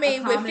to. I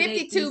mean, with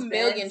 52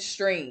 million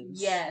streams,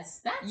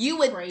 yes, that's you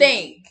would crazy.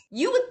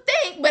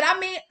 think, but I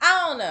mean,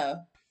 I don't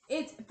know.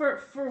 It's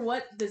for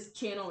what this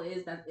channel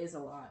is. That is a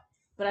lot,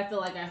 but I feel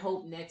like I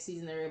hope next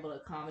season they're able to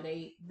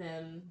accommodate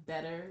them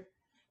better.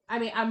 I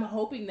mean, I'm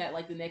hoping that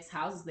like the next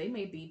houses they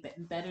may be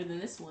better than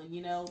this one.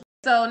 You know.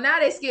 So now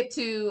they skip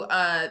to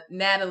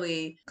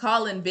Natalie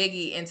calling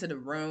Biggie into the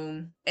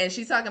room, and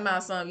she's talking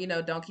about some, you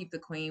know, don't keep the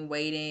queen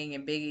waiting,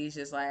 and Biggie's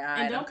just like, all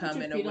right, I'm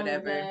coming or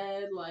whatever.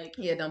 Bed, like,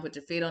 yeah, don't put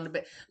your feet on the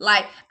bed.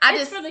 Like,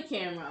 it's for the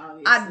camera,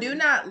 obviously. I do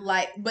not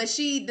like, but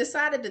she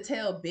decided to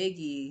tell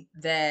Biggie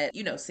that,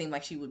 you know, seemed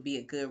like she would be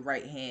a good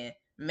right hand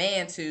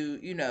man to,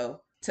 you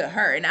know, to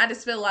her. And I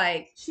just feel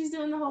like she's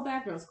doing the whole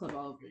Bad Girls Club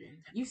all over again.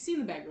 You've seen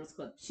the Bad Girls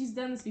Club. She's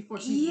done this before.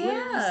 She's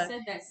literally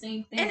said that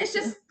same thing. And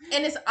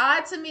it's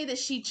odd to me that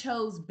she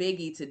chose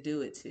Biggie to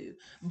do it to.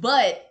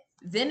 But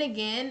then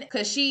again,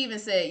 because she even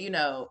said, you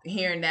know,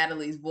 hearing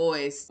Natalie's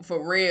voice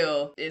for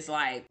real is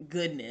like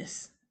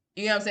goodness.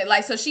 You know what I'm saying?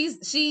 Like, so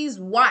she's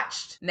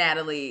watched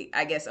Natalie,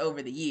 I guess,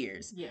 over the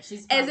years. Yeah,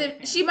 she's as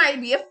if she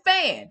might be a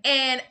fan.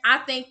 And I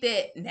think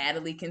that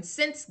Natalie can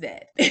sense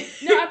that.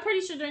 No, I'm pretty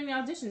sure during the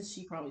auditions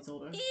she probably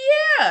told her.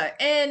 Yeah,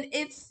 and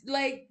it's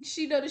like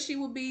she know that she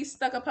will be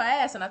stuck up her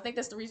ass, and I think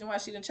that's the reason why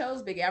she done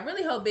chose Biggie. I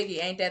really hope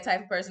Biggie ain't that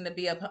type of person to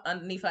be up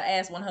underneath her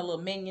ass, one of her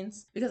little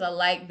minions, because I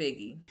like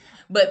Biggie.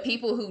 But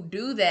people who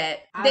do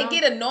that, they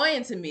get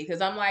annoying to me,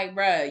 because I'm like,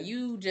 bruh,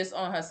 you just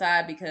on her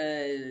side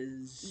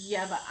because...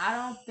 Yeah, but I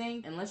don't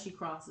think, unless she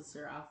crosses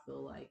her, I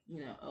feel like,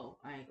 you know, oh,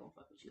 I ain't gonna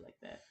fuck with you like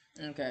that.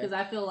 Okay. Because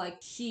I feel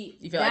like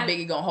you feel like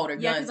Biggie gonna hold her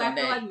guns on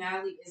that. Yeah, because I feel like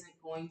Natalie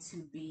isn't going to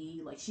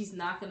be, like, she's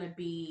not gonna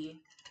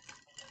be...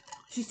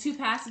 She's too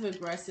passive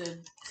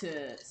aggressive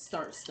to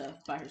start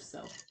stuff by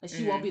herself. Like,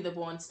 she won't be the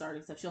one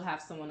starting stuff. She'll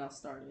have someone else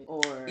start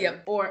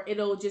it. Or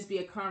it'll just be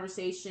a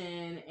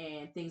conversation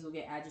and things will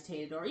get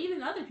agitated. Or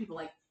even other people,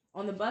 like,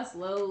 on the bus,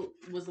 Lo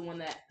was the one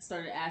that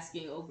started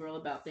asking old girl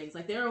about things.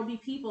 Like, there will be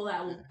people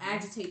that will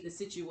agitate the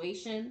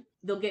situation.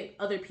 They'll get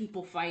other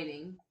people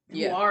fighting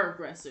who are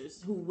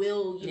aggressors, who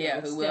will,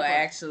 who will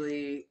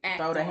actually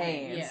throw the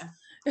hands. Yeah.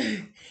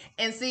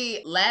 And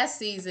see, last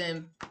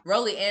season,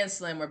 Rolly and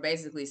Slim were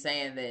basically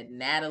saying that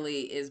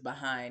Natalie is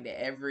behind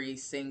every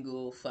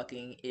single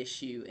fucking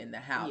issue in the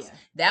house. Yeah.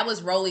 That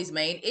was Rolly's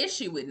main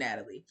issue with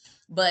Natalie.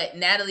 But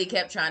Natalie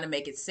kept trying to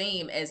make it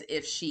seem as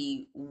if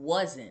she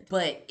wasn't.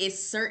 But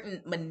it's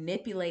certain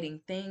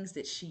manipulating things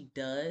that she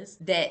does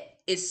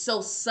that is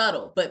so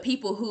subtle. But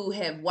people who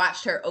have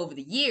watched her over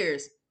the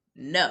years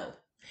know.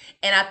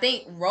 And I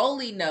think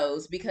Rolly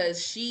knows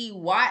because she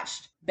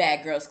watched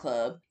Bad Girls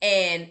Club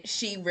and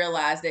she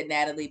realized that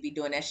Natalie be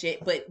doing that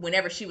shit. But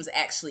whenever she was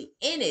actually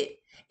in it,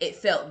 it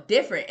felt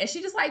different. And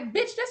she just like,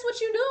 bitch, that's what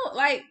you do.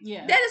 Like,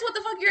 that is what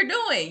the fuck you're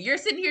doing. You're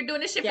sitting here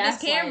doing this shit for these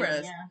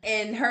cameras.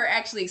 And her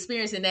actually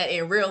experiencing that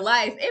in real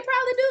life, it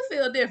probably do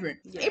feel different.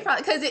 Yeah. It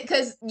probably,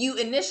 because you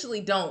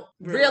initially don't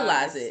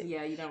realize it.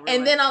 Yeah, you don't realize.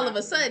 And then all of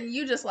a sudden,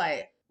 you just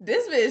like,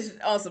 this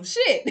bitch on some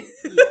shit.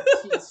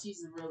 Yeah,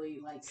 she's really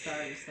like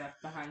starting stuff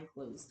behind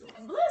closed doors.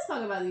 But let's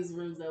talk about these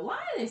rooms though. Why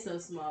are they so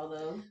small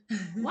though?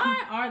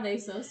 Why are they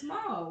so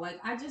small? Like,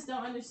 I just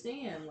don't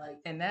understand. Like,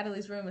 and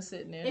Natalie's room is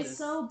sitting there. It's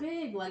so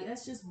big. Like,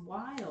 that's just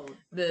wild.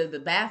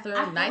 The bathroom,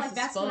 I feel nice like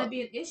that's gonna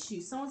be an issue.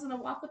 Someone's gonna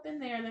walk up in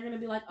there and they're gonna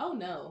be like, oh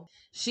no.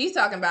 She's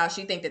talking about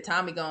she think that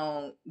Tommy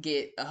gonna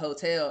get a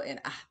hotel, and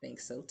I think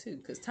so too.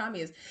 Because Tommy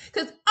is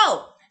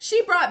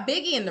she brought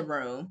Biggie in the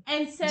room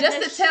and said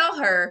just to tell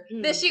her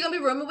that she gonna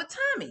be rooming with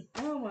Tommy.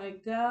 Oh my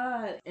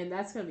god. And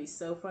that's gonna be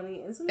so funny.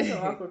 And it's gonna be so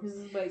awkward because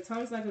it's like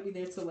Tommy's not gonna be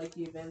there till like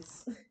the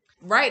events.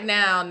 Right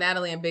now,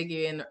 Natalie and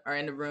Biggie are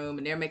in the room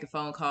and they're making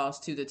phone calls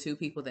to the two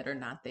people that are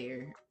not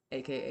there.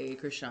 aka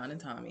Krishan and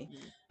Tommy.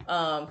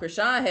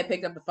 Krishan had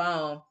picked up the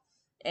phone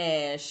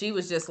and she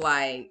was just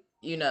like,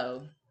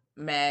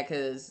 mad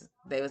because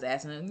they was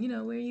asking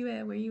her, where you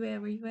at, where you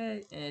at, where you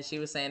at, and she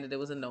was saying that it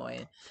was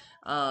annoying.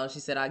 She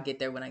said, I'll get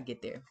there when I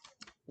get there.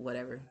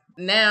 Whatever.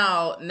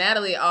 Now,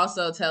 Natalie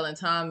also telling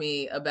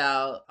Tommy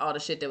about all the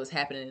shit that was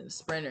happening in the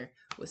Sprinter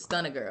with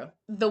Stunner Girl.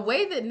 The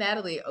way that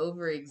Natalie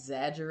over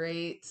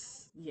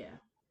exaggerates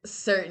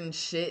certain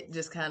shit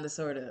just kind of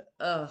sort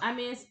of I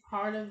mean, it's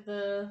part of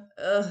the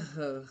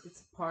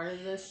it's part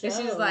of the show. And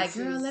she was like,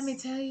 girl, let me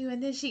tell you.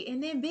 And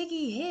then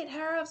Biggie hit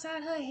her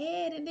upside her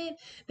head. And then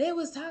they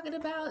was talking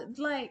about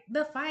like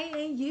the fight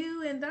and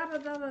you and da da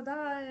da da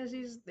da.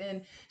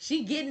 And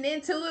she getting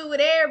into it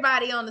with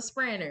everybody on the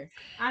Sprinter.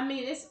 I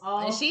mean, it's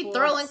all and she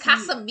throwing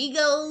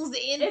Casamigos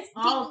in. It's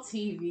all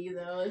TV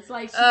though. It's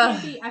like she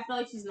can't be. I feel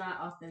like she's not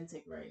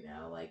authentic right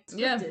now. Like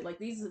scripted. Like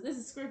this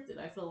is scripted.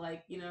 I feel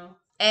like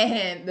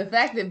And the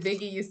fact that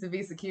Biggie used to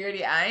be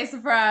security, I ain't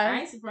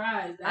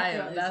surprised. I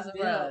am not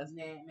surprised.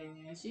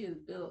 Man, she is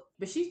built,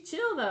 but she's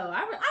chill though.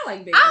 I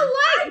like Biggie.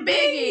 I like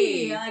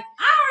Biggie. Like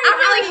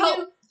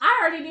I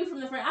already knew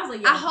from the first. I was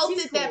like, I hope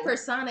that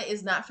persona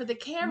is not for the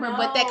camera,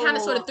 but that kind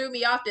of sort of threw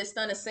me off. That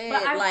Stunner said,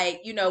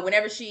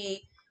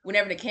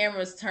 whenever the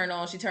cameras turn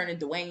on, she turned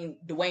into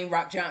Dwayne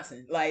Rock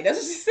Johnson. Like that's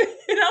what she said.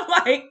 And I'm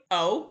like,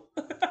 oh.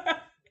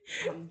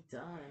 I'm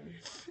done.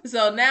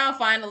 So now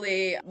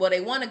finally,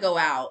 they want to go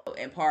out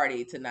and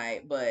party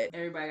tonight, but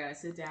everybody gotta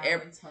sit down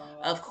and talk.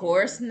 Of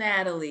course,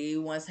 Natalie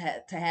wants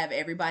to have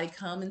everybody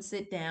come and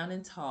sit down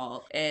and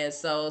talk. And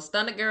so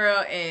Stunner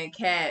Girl and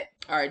Kat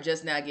are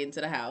just now getting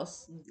to the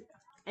house.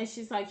 And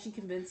she's like, she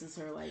convinces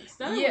her, like,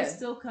 Stunner was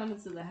still coming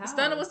to the house.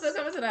 Stunner was still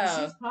coming to the house.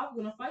 She's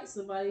probably gonna fight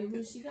somebody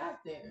when she got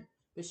there.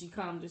 But she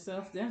calmed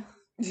herself down.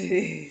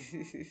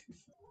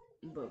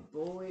 But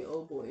boy,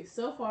 oh boy.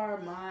 So far,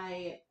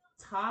 my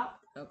top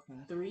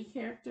 3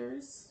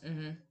 characters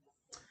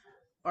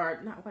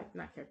are not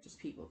characters,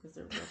 people, because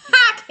they're real people.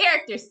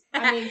 Characters.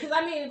 I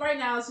mean, right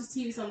now it's just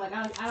TV, so I'm like,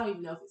 I don't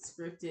even know if it's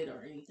scripted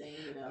or anything,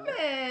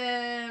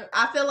 Man,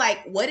 I feel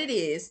like what it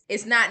is,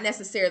 it's not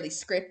necessarily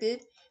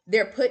scripted.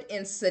 They're put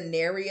in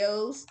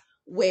scenarios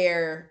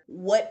where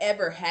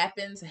whatever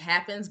happens,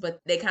 but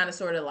they kind of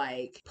sort of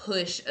like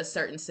push a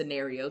certain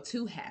scenario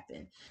to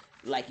happen.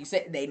 Like you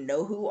said, they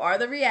know who are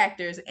the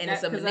reactors, and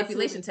it's a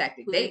manipulation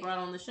tactic. They brought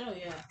on the show,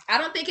 yeah. I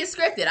don't think it's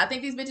scripted. I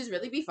think these bitches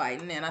really be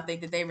fighting, and I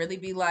think that they really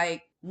be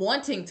like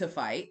wanting to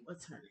fight.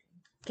 What's her name?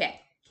 Kat.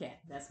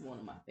 That's one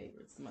of my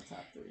favorites. My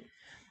top 3.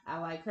 I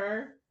like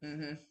her.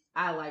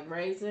 I like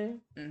Razor.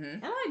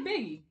 And I like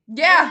Biggie.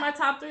 Yeah, those are my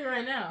top 3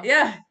 right now.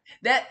 Yeah,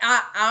 that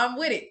I'm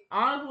with it.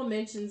 Honorable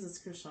mentions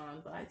is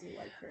Krishan, but I do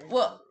like her.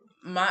 Well,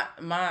 my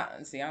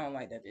see, I don't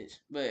like that bitch,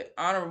 but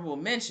honorable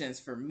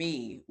mentions for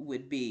me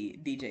would be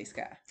DJ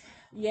Sky.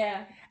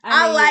 Yeah,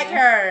 I like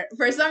her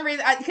for some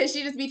reason because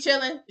she just be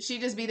chilling. She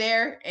just be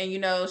there, and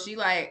she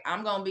like,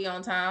 I'm gonna be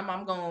on time.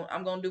 I'm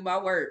gonna do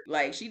my work.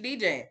 Like she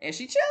DJing and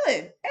she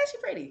chilling and she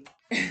pretty.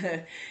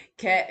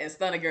 Kat and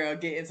Stunner Girl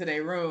get into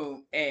their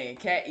room, and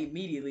Kat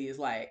immediately is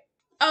like,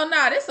 "Oh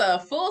no, this a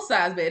full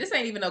size bed. This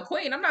ain't even no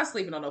queen. I'm not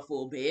sleeping on no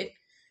full bed."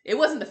 It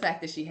wasn't the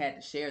fact that she had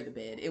to share the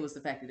bed. It was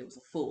the fact that it was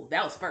a full.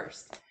 That was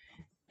first.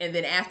 And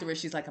then afterwards,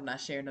 she's like, I'm not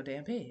sharing no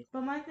damn bed.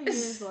 But my thing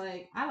is,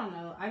 like, I don't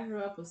know. I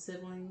grew up with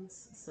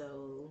siblings,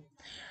 so...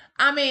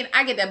 I mean,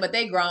 I get that, but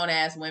they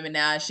grown-ass women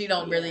now. She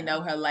don't really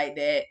know her like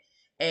that.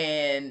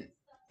 And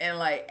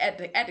like,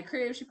 at the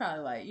crib, she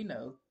probably like,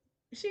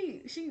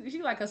 she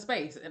like her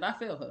space, and I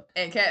feel her.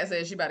 And Kat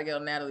says she about to get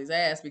on Natalie's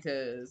ass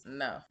because,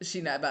 no,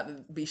 she not about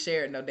to be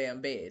sharing no damn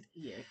bed.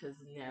 Yeah, because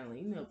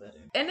Natalie, you know better.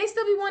 And they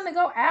still be wanting to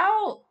go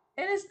out.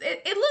 And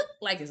it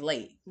looked like it's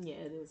late. Yeah,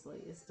 it is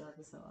late. It's dark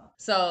as hell.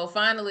 So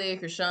finally,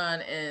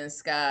 Krishan and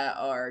Sky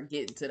are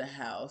getting to the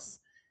house.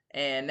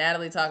 And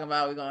Natalie talking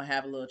about we're going to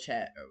have a little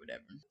chat or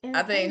whatever.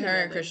 I think her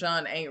and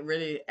Krishan ain't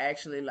really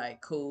actually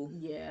like cool.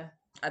 Yeah.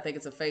 I think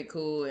it's a fake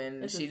cool,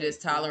 and she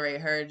just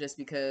tolerate her just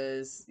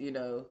because,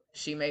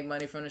 she make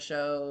money from the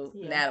show.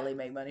 Yeah. Natalie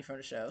make money from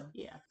the show.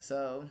 Yeah.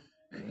 So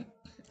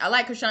I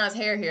like Krishan's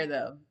hair here,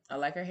 though. I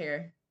like her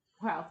hair.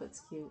 Her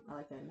outfit's cute. I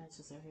like that it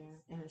matches her hair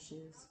and her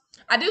shoes.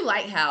 I do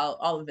like how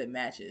all of it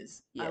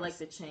matches. Yes. I like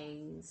the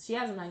chains. She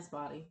has a nice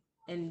body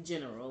in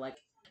general. Like,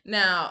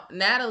 now,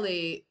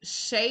 Natalie,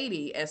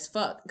 shady as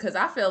fuck. Because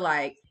I feel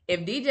like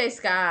if DJ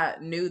Sky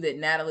knew that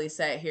Natalie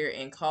sat here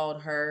and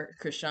called her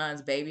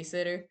Krishan's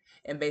babysitter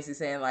and basically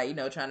saying, like,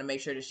 trying to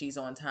make sure that she's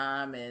on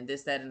time and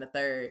this, that, and the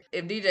third.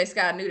 If DJ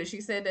Sky knew that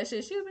she said that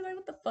shit, she would be like,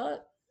 what the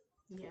fuck?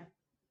 Yeah.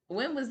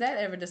 When was that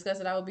ever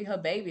discussed that I would be her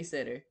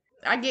babysitter?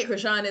 I get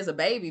Krishan is a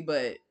baby,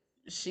 but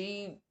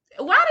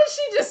why did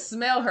she just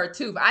smell her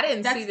tooth? I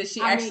didn't see that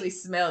she actually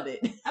smelled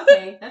it.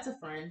 Okay, that's a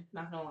friend.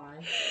 Not gonna lie.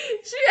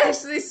 She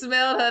actually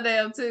smelled her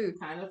damn tooth.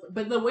 Kind of.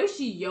 But the way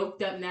she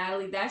yoked up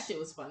Natalie, that shit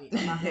was funny.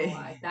 I'm not gonna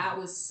lie. That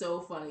was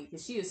so funny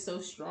because she is so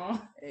strong.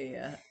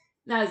 Yeah.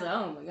 And I was like,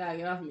 oh my God,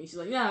 get off of me. She's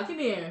like, no, come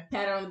here.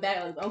 Pat her on the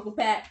back like Uncle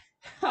Pat.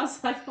 I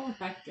was like, oh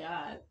my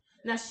God.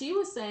 Now, she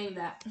was saying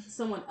that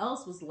someone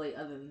else was late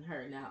other than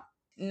her. Now,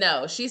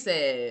 No, she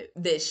said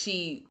that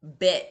she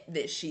bet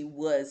that she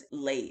was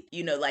late.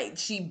 You know, like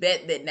she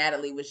bet that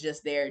Natalie was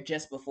just there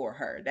just before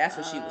her. That's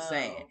what she was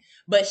saying.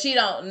 But she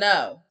don't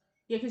know.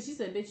 Yeah, because she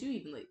said, "Bitch, you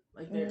even late."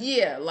 Like there.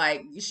 Yeah,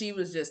 like she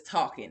was just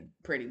talking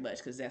pretty much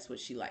because that's what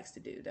she likes to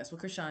do. That's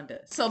what Krishan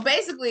does. So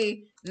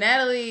basically,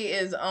 Natalie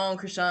is on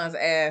Krishan's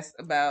ass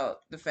about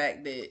the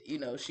fact that, you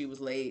know, she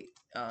was late.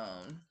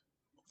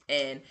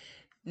 And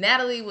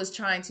Natalie was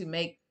trying to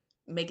make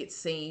it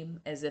seem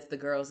as if the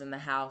girls in the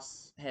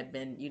house had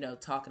been, you know,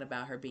 talking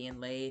about her being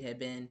late, had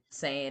been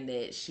saying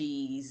that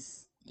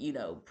she's, you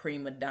know,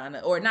 prima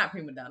donna, or not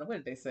prima donna. What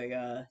did they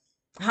say?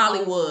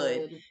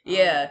 Hollywood.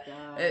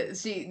 Yeah.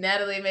 She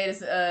Natalie made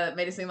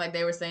it seem like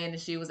they were saying that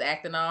she was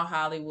acting all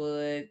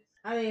Hollywood.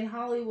 I mean,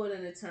 Hollywood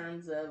in the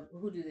terms of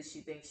who does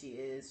she think she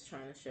is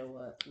trying to show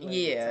up?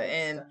 Yeah,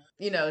 and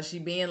you know, she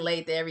being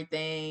late to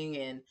everything,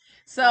 and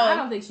so I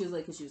don't think she was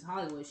late because she was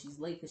Hollywood. She's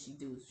late because she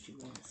does what she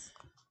wants.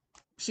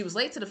 She was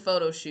late to the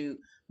photo shoot,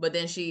 but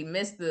then she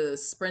missed the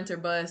Sprinter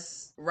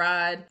bus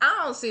ride.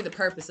 I don't see the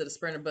purpose of the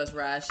Sprinter bus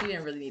ride. She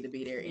didn't really need to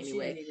be there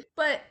anyway.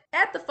 But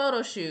at the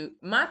photo shoot,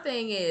 my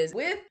thing is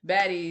with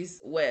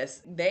Baddies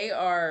West, they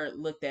are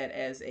looked at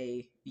as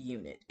a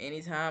unit.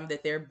 Anytime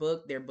that they're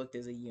booked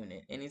as a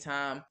unit.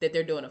 Anytime that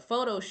they're doing a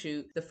photo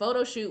shoot, the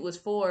photo shoot was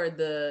for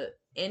the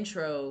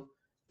intro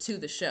to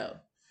the show.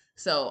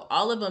 So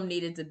all of them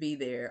needed to be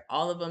there.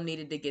 All of them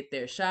needed to get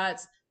their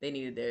shots. They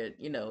needed their,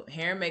 you know,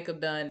 hair and makeup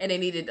done, and they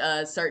needed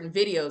certain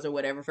videos or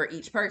whatever for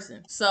each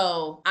person.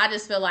 So I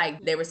just feel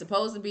like they were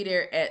supposed to be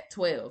there at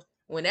 12.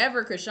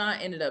 Whenever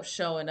Krishan ended up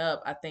showing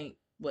up, I think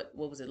what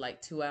was it,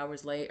 like 2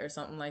 hours late or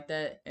something like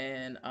that,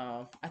 and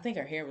I think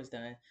her hair was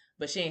done,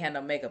 but she ain't had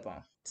no makeup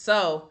on.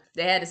 So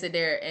they had to sit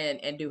there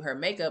and do her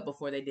makeup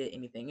before they did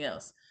anything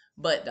else.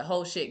 But the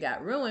whole shit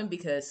got ruined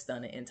because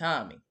Stunner and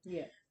Tommy.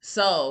 Yeah.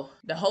 So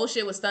the whole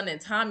shit with Stunner and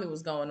Tommy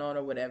was going on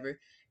or whatever.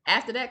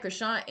 After that,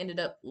 Krishan ended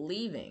up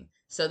leaving.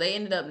 So they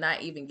ended up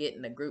not even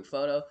getting a group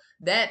photo.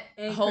 That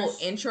and whole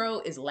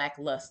intro is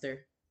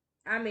lackluster.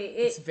 I mean,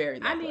 it's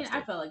very lackluster.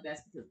 I felt like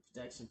that's because of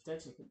production.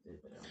 Production could do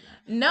better on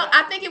that. No,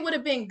 I think it would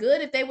have been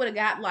good if they would have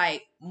got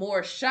like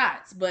more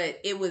shots, but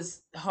it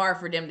was hard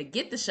for them to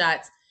get the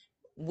shots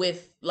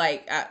with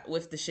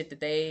with the shit that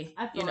they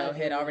like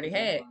had already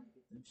had.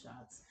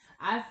 Shots.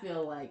 I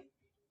feel like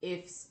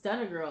if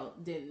Stunner Girl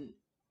didn't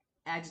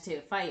agitate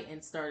a fight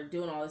and started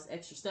doing all this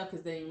extra stuff,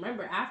 because then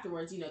remember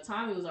afterwards,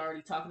 Tommy was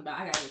already talking about,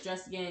 I gotta get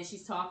dressed again.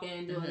 She's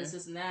talking, doing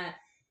this and that.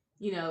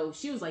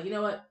 She was like, you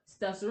know what,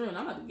 stuff's ruined.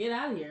 I'm about to get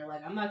out of here.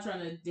 Like, I'm not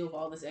trying to deal with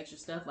all this extra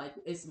stuff. Like,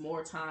 it's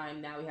more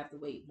time now. We have to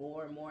wait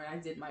more and more. And I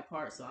did my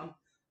part, so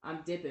I'm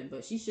dipping.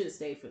 But she should have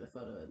stayed for the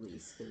photo at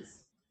least.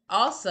 Cause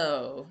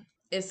also,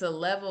 it's a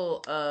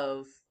level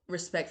of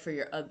respect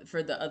for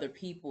for the other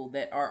people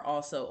that are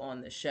also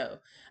on the show.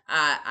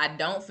 I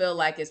don't feel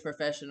like it's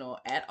professional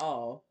at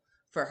all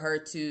for her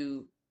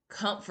to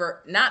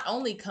not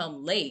only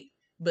come late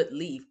but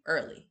leave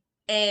early.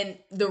 And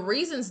the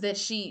reasons that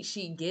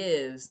she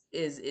gives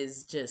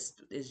is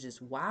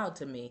just wild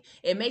to me.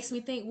 It makes me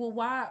think, well,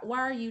 why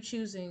are you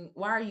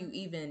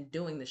even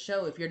doing the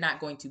show if you're not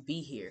going to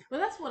be here? But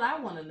that's what I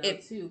want to know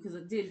too,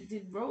 because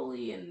did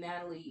Rolly and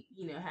Natalie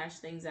hash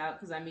things out?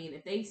 Because I mean,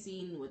 if they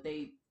seen what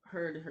they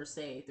heard her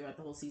say throughout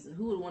the whole season,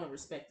 who would want to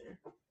respect her?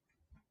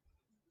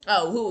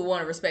 Oh, who would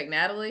want to respect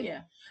Natalie?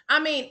 Yeah. I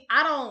mean,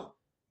 I don't.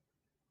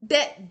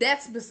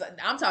 That's beside.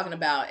 I'm talking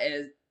about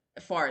as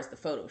far as the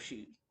photo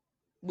shoot,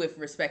 with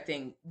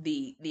respecting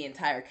the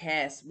entire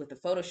cast with the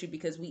photo shoot,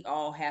 because we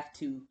all have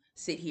to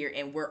sit here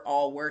and we're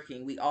all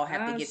working. We all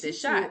have to get this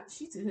shot.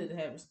 She's too good to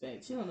have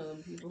respect. She don't know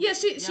them people. Yeah,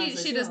 she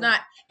does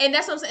not, and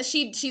that's what I'm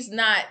saying. She's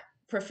not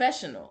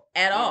professional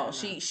at all.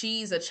 No.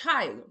 She's a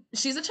child.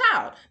 She's a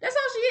child. That's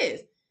all she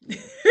is.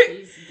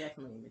 She's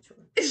definitely immature.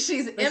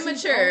 She's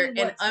immature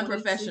and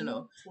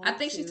unprofessional. 22? I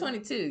think she's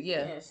 22.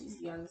 Yeah. Yeah, she's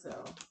young as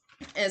hell.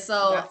 And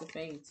so got the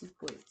fame too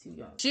quick, too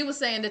young. She was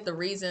saying that the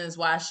reasons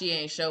why she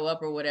ain't show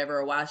up or whatever,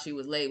 or why she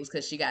was late, was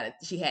because she had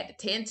to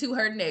tend to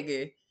her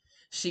nigga.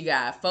 She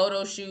got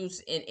photo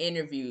shoots and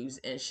interviews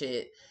and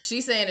shit.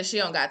 She's saying that she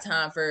don't got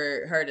time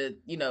for her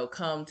to,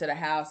 come to the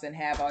house and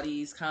have all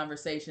these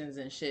conversations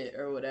and shit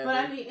or whatever. But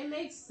I mean, it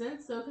makes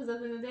sense though, because at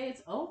the end of the day,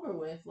 it's over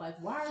with.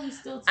 Like, why are we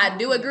still talking? I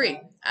do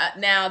agree.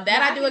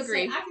 I do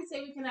agree. I can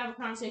say we can have a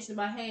conversation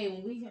about, hey,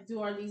 when we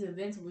do these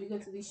events, when we go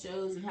to these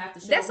shows and have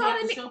to show,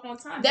 show up on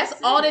time. That's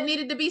all that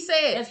needed to be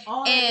said. That's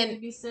all that needed to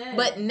be said.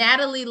 But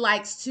Natalie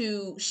likes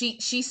to,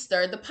 she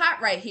stirred the pot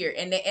right here.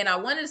 And I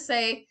wanted to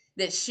say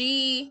that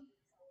she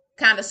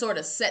kind of sort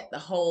of set the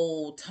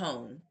whole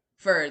tone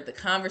for the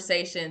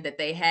conversation that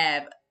they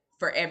have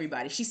for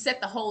everybody. She set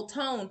the whole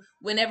tone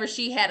whenever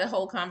she had a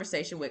whole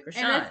conversation with Krishan.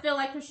 And I feel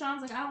like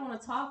Krishan's like, I don't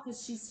want to talk,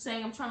 because she's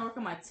saying, I'm trying to work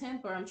on my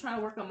temper. I'm trying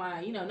to work on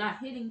my, not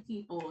hitting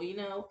people,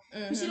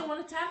 Because she don't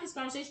want to have this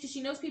conversation because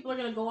she knows people are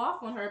going to go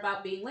off on her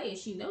about being late. And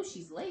she knows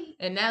she's late.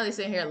 And Natalie's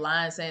sitting here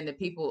lying, saying that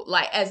people,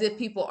 like, as if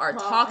people are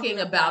talking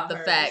about the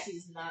fact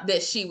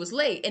that she was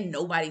late, and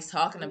nobody's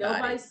talking about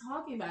it. Nobody's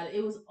talking about it.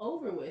 It was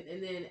over with.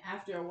 And then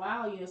after a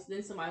while,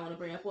 then somebody want to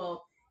bring up,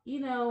 well,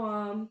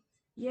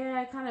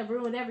 yeah, it kind of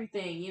ruined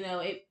everything.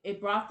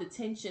 It brought the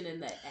tension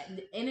and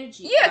the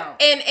energy Yeah,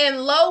 out.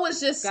 and Lo was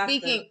just Got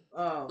speaking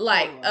poor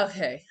like, Lo.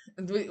 okay,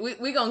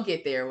 we gonna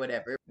get there or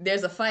whatever.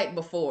 There's a fight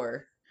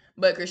before,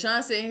 but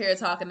Krishan's sitting here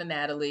talking to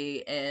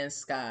Natalie and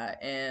Scott,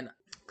 and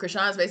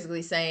Krishan's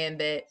basically saying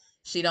that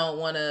she don't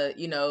want to,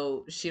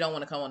 she don't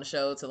want to come on the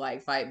show to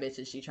like fight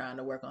bitches. She trying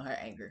to work on her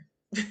anger.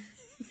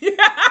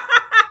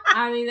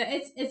 I mean,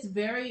 it's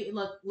very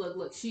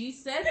look. She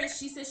said that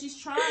she said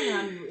she's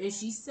trying, and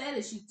she said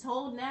it. She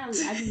told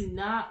Natalie, "I do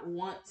not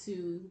want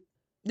to."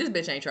 This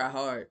bitch ain't try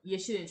hard. Yeah,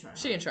 she didn't try. Hard.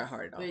 She didn't try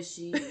hard at all. But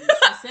she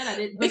said I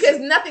did because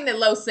nothing that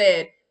Lo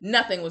said,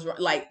 nothing was wrong.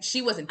 Like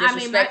she wasn't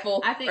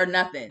disrespectful I think, or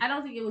nothing. I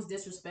don't think it was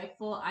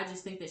disrespectful. I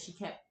just think that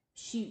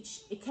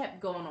it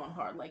kept going on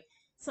hard. Like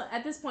so,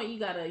 at this point, you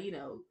gotta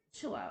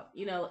chill out.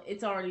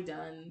 It's already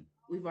done.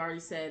 We've already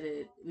said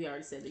it. We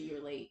already said that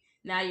you're late.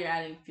 Now you're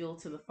adding fuel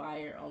to the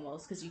fire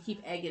almost because you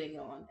keep egging it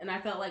on. And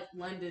I felt like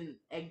London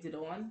egged it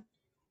on.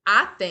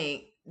 I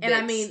think that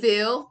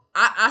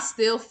I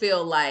still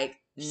feel like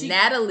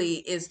Natalie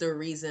is the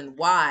reason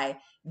why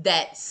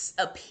that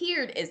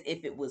appeared as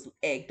if it was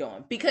egged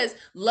on. Because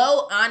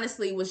Lo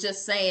honestly was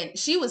just saying,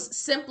 she was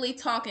simply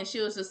talking.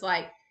 She was just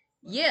like,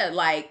 yeah,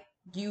 like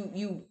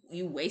you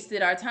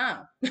wasted our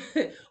time.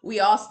 We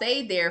all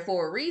stayed there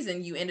for a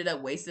reason. You ended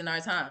up wasting our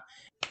time.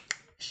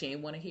 She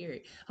ain't want to hear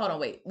it. Hold on,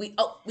 wait.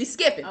 We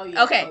skipping. Oh,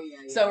 yeah. Okay. Oh,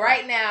 yeah, so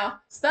right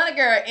now, Stunner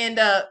Girl end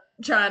up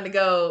trying to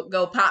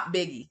go pop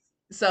Biggie.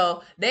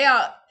 So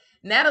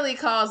Natalie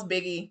calls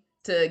Biggie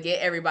to get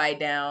everybody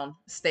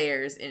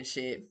downstairs and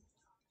shit.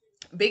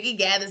 Biggie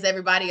gathers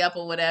everybody up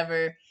or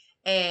whatever,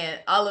 and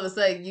all of a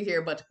sudden you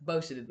hear a bunch of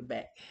bullshit in the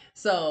back.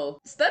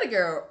 So Stunner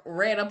Girl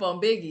ran up on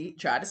Biggie,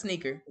 tried to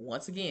sneak her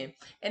once again,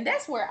 and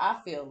that's where I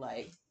feel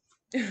like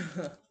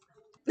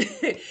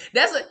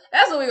that's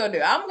what we're gonna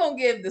do. I'm gonna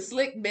give the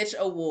Slick Bitch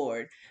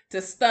Award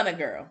to Stunner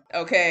Girl,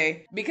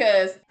 okay?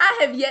 Because I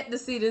have yet to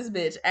see this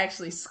bitch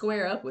actually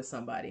square up with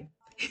somebody.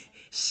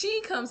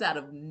 She comes out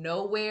of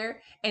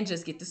nowhere and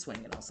just get to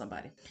swinging on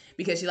somebody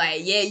because she's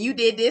like, yeah, you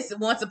did this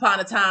once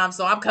upon a time,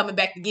 so I'm coming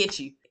back to get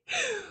you.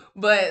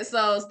 But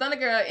so Stunner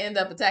Girl end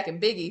up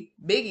attacking Biggie.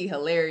 Biggie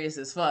hilarious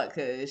as fuck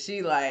because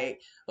she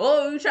like,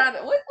 oh, you trying to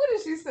what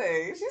did she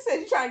say? She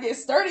said you trying to get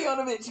sturdy on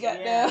the bitch,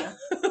 goddamn. Yeah.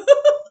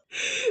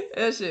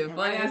 That shit and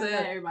funny right as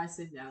hell. Everybody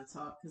sit down and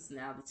talk because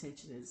now the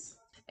tension is.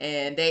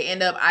 And they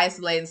end up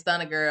isolating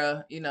Stunner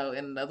Girl, in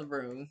another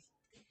room.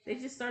 They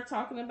just start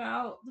talking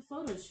about the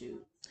photo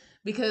shoot.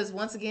 Because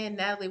once again,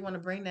 Natalie want to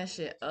bring that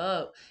shit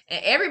up,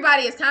 and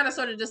everybody is kind of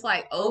sort of just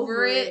like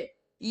over it.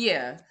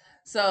 Yeah.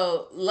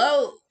 So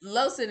Lo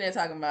sitting there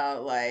talking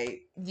about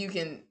like you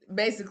can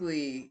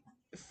basically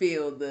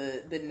feel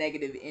the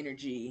negative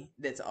energy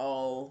that's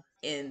all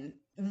in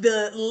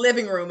the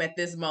living room at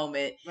this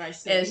moment. Right.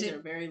 So and these are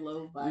very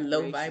low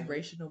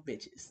vibrational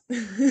bitches.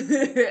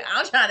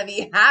 I'm trying to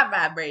be high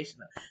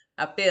vibrational.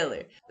 I feel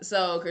it.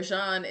 So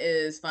Krishan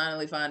is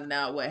finally finding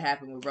out what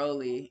happened with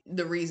Rolly.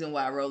 The reason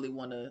why Rolly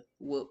want to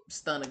whoop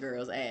Stunner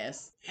Girl's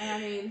ass. And I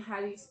mean, how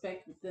do you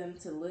expect them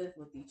to live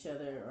with each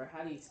other, or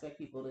how do you expect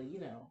people to,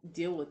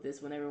 deal with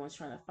this when everyone's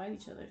trying to fight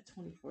each other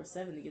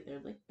 24/7 to get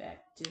their lick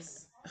back?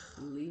 Just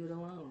leave it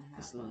alone.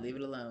 Just leave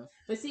it alone.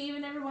 But see,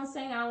 even everyone's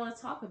saying I don't want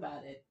to talk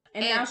about it.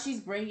 And now she's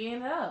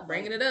bringing it up.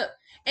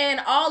 And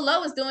all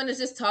Lo is doing is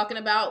just talking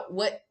about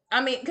what,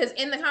 I mean, because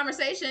in the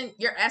conversation,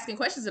 you're asking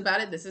questions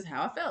about it. This is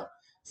how I felt.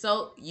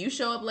 So you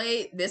show up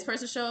late, this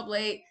person show up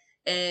late,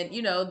 and,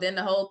 then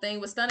the whole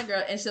thing with Stunner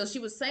Girl. And so she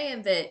was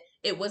saying that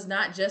it was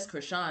not just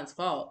Krishan's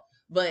fault,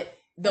 but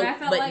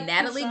like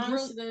Natalie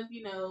should have,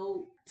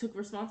 took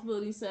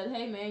responsibility and said,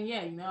 hey man,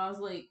 yeah, I was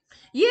late.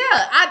 Yeah,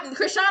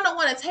 Krishan don't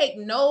want to take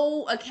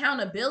no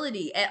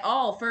accountability at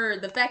all for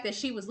the fact that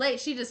she was late.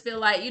 She just feel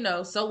like,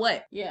 so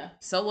what? Yeah.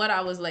 So what,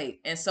 I was late,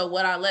 and so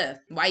what, I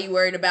left. Why you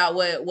worried about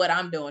what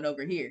I'm doing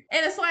over here?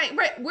 And it's like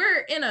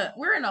we're in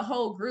a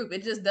whole group.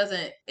 It just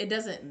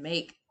doesn't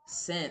make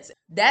sense.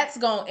 That's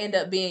gonna end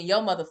up being your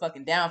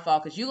motherfucking downfall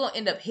because you gonna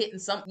end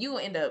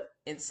up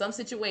in some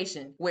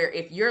situation where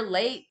if you're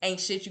late, ain't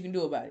shit you can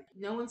do about it.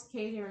 No one's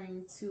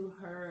catering to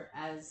her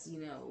as,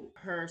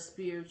 her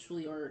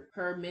spiritually or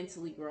her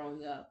mentally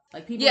growing up.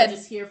 Like people are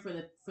just here for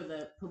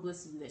the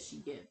publicity that she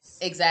gives.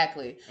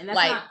 Exactly. And that's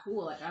not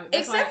cool. Like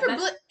except for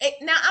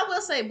now I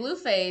will say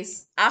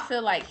Blueface, I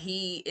feel like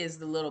he is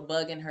the little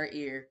bug in her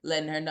ear,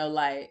 letting her know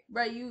like,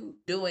 bro, you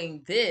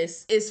doing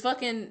this is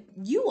fucking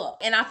you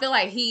up. And I feel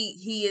like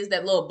he is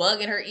that little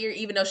bug in her ear,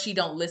 even though she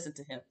don't listen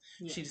to him.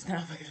 Yeah. She just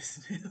not fucking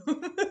listen to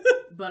him.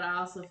 But I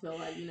also feel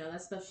like,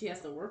 that stuff she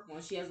has to work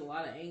on. She has a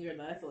lot of anger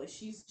that I feel like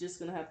she's just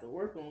going to have to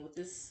work on with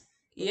this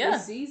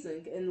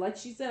season. And like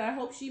she said, I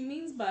hope she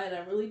means by it. I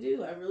really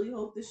do. I really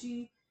hope that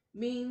she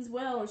means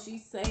well. And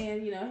she's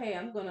saying, hey,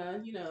 I'm going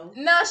to,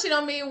 No, she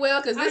don't mean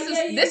well because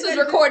this was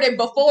recorded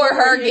before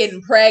her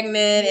getting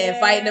pregnant and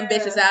fighting them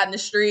bitches out in the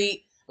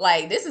street.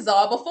 Like, this is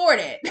all before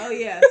that. Oh,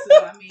 yeah.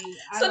 So, I mean...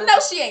 So, no,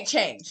 she ain't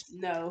changed.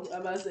 No,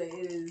 I'm about to say,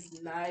 it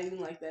is not even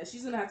like that.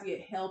 She's going to have to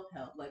get help.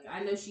 Like,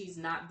 I know she's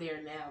not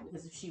there now,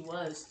 because if she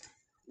was,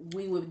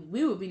 we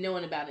would be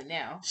knowing about it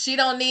now. She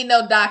don't need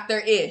no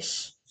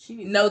doctor-ish. She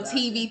needs no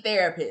TV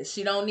therapist.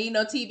 She don't need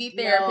no TV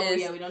therapist. No,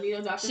 yeah, we don't need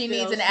no doctor. She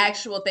needs an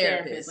actual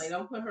therapist. Like,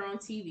 don't put her on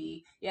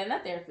TV. Yeah, and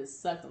that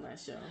therapist sucked on that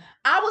show.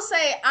 I will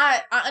say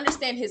I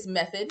understand his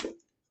method.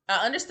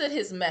 I understood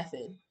his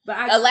method,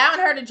 but allowing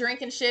her to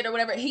drink and shit or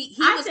whatever. He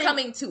was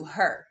coming to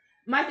her.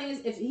 My thing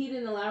is, if he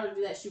didn't allow her to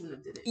do that, she wouldn't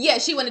have did it. Yeah,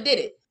 she wouldn't have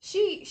did it.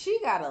 She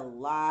got a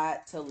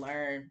lot to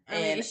learn,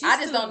 and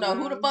I just don't know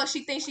who the fuck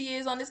she thinks she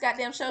is on this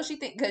goddamn show. She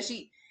think because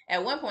she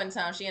at one point in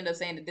time she ended up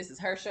saying that this is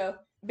her show.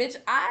 Bitch,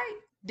 I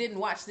didn't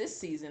watch this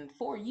season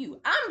for you.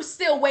 I'm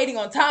still waiting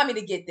on Tommy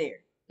to get there.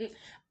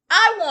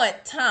 I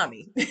want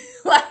Tommy.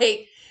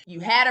 Like, you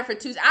had her for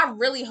 2. I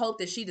really hope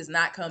that she does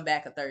not come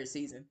back a 3rd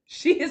season.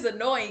 She is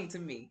annoying to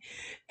me.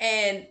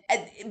 And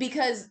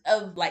because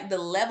of like the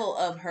level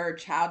of her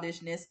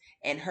childishness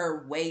and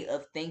her way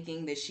of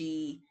thinking that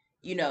she,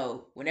 you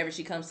know, whenever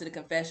she comes to the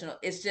confessional,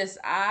 it's just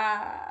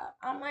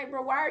I'm like,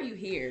 bro, why are you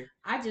here?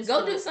 I just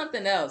go do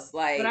something else.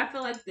 Like, but I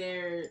feel like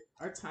there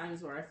are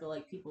times where I feel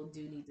like people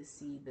do need to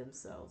see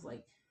themselves.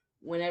 Like,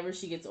 whenever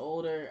she gets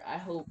older, I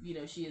hope, you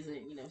know, she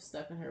isn't, you know,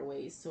 stuck in her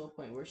ways to a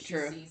point where she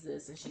sees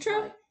this and she's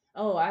like,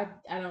 oh, I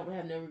don't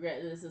have no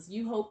regret. This is,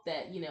 you hope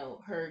that, you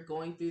know, her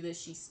going through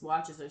this, she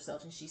watches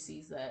herself and she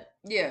sees that,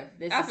 yeah,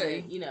 this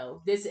isn't, you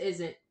know, this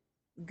isn't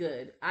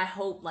good. I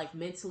hope, like,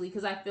 mentally,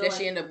 because I feel that like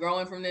she end up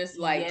growing from this,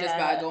 like, just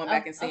by going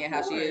back and seeing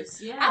how she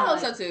is. Yeah, I hope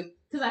so too.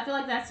 Because I feel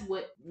like that's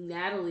what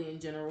Natalie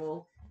in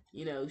general,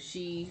 you know,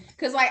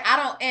 because like I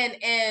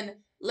don't and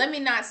let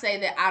me not say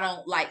that I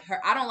don't like her.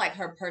 I don't like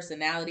her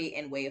personality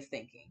and way of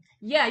thinking.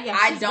 Yeah,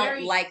 I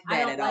don't like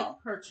that at all. I don't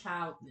like her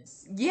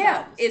childness.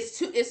 Yeah,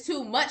 it's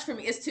too much for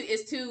me. It's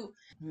too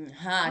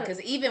because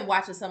even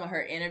watching some of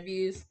her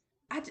interviews,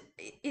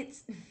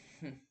 it's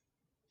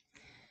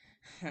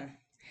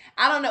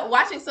I don't know.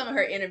 Watching some of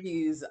her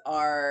interviews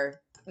are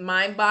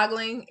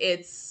mind-boggling.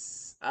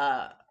 It's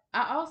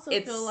I also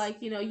feel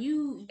like, you know,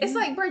 you it's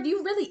like, bro,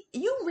 you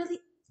really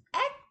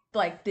act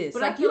like this.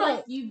 But like, I feel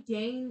like you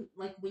gain,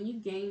 like, when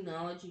you gain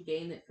knowledge, you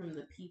gain it from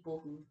the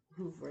people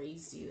who've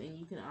raised you, and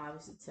you can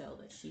obviously tell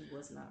that she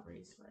was not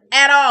raised right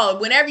at all.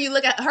 Whenever you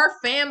look at her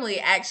family,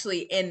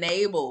 actually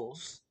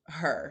enables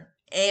her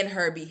and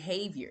her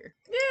behavior.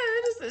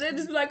 Yeah, they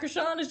just be like,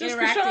 Krishan is just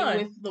interacting Krishan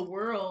with the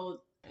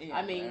world. Yeah,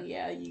 I mean,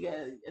 yeah, you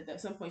got at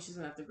some point she's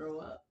gonna have to grow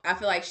up. I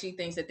feel like she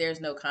thinks that there's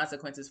no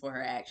consequences for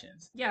her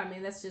actions. Yeah, I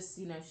mean, that's just,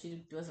 you know,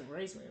 she wasn't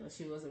raised right. Like,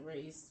 she wasn't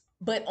raised.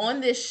 But on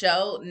this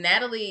show,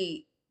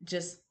 Natalie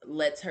just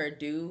lets her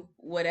do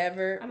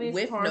whatever, I mean,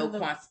 with no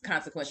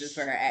consequences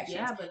for her actions.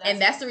 Yeah, but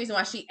that's the reason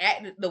why she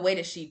acted the way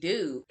that she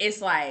do.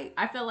 It's like,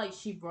 I feel like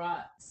she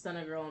brought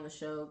Stunna Girl on the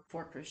show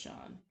for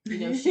Krishan. You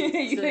know,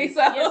 she you think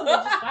so? Yeah, so they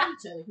just fight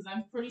each other, because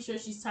I'm pretty sure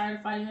she's tired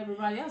of fighting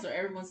everybody else, or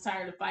everyone's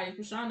tired of fighting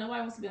Krishan. Nobody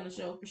wants to be on the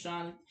show with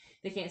Krishan.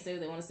 They can't say what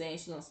they want to say, and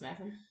she's gonna smack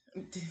him.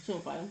 She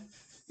won't fight him.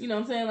 You know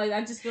what I'm saying? Like,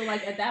 I just feel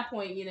like at that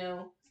point, you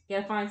know, you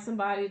gotta find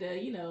somebody to,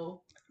 you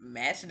know,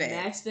 match the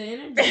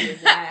energy.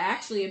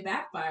 Actually, it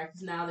backfired,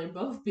 because now they're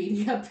both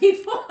beating up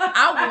people.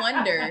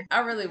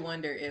 I really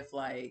wonder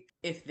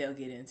if they'll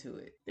get into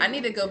it. I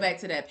need to go back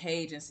to that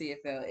page and see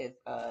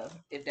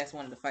if that's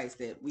one of the fights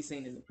that we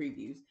seen in the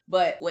previews.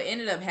 But what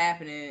ended up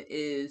happening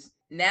is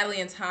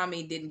Natalie and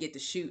Tommy didn't get to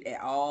shoot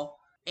at all,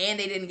 and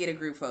they didn't get a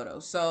group photo.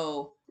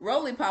 So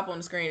Rolly pop on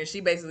the screen, and she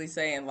basically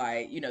saying,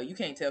 like, you know, you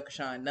can't tell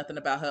Krishan nothing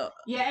about her.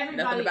 Yeah,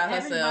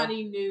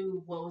 everybody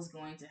knew what was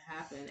going to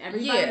happen.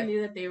 Everybody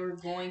knew that they were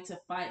going to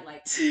fight.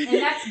 Like, and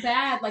that's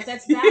bad. Like,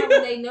 that's bad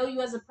when they know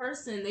you as a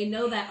person. They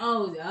know that,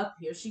 oh, up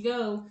here she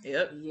go.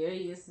 Yep. Yeah,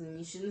 yes, and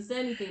you shouldn't have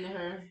said anything to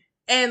her.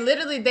 And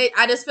literally,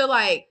 I just feel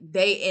like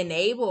they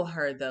enable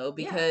her, though,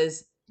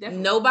 because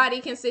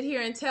nobody can sit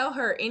here and tell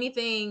her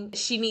anything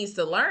she needs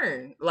to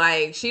learn.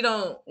 Like, she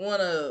don't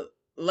want to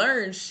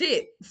learn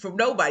shit from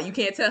nobody. You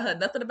can't tell her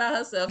nothing about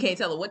herself. Can't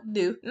tell her what to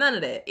do. None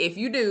of that. If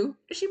you do,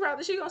 she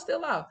gonna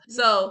still off.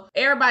 So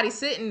everybody's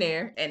sitting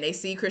there and they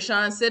see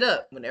Krishan sit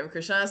up. Whenever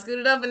Krishan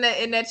scooted up in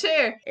that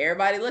chair,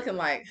 everybody looking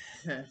like,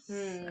 all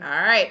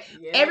right.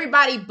 Yeah.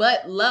 Everybody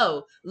but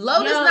Lo.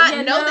 Lo does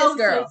not know this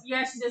girl.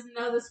 Yeah, she doesn't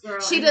know this girl.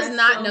 She does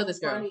not know this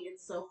girl.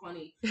 It's so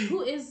funny.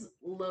 Who is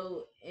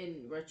Lo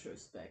in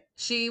retrospect?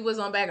 She was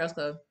on Bad Girls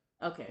Club.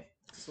 Okay.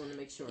 Just want to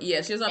make sure.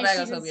 Yeah, she was on Bad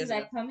Girls Club. She didn't see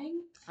that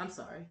coming? I'm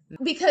sorry.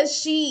 Because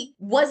she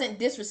wasn't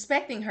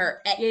disrespecting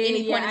her at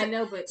any point. I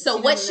know, but so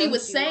what she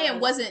was saying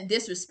wasn't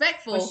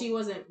disrespectful. But she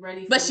wasn't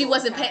ready. But she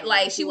wasn't paying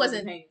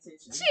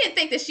attention. She didn't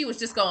think that she was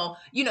just going,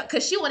 you know,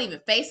 because she wasn't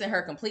even facing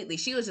her completely.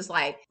 She was just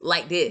like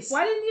this.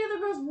 Why didn't the other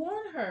girls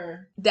warn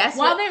her? That's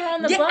while they were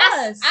on the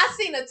bus. I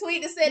seen a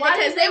tweet that said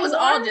because they was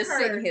all just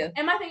sitting here.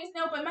 And my thing is,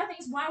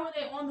 why were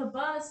they on the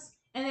bus?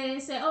 And then they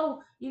say,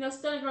 oh, you know,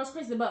 Stunna Girl's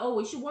crazy, but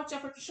we should watch out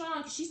for Krishan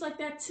because she's like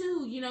that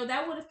too. You know,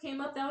 that would have came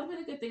up. That would have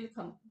been a good thing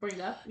to bring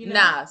up. You know?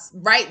 Nah,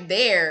 right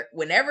there,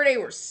 whenever they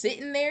were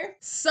sitting there,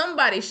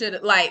 somebody should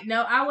have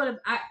No, that would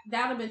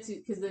have been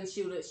too, because then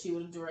she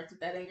would have directed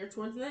that anger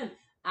towards them.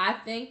 I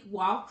think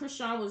while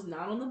Krishan was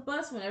not on the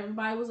bus when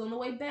everybody was on the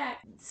way back,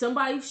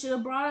 somebody should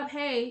have brought up,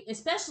 hey,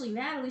 especially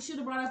Natalie should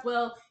have brought up,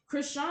 well,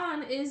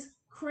 Krishan is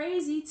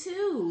crazy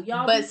too.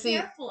 Y'all be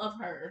careful of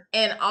her.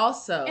 And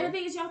also, and the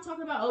thing is, y'all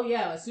talking about, oh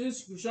yeah, as soon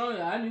as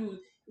Krishan, I knew.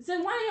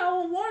 Then why y'all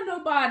won't warn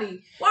nobody?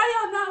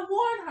 Why y'all not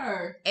warn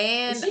her?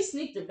 And she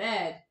sneaked her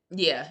bag.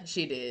 Yeah,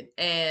 she did.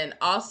 And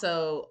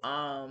also,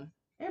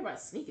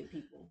 everybody's sneaking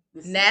people.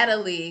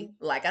 Natalie,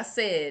 like I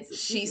said,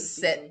 she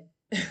set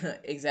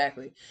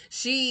exactly.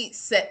 She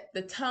set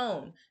the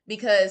tone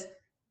because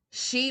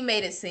she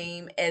made it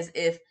seem as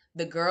if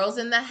the girls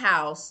in the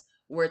house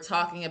were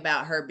talking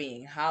about her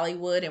being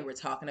Hollywood and we're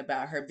talking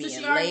about her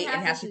being late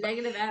and how she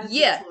negative attitude.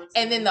 Yeah,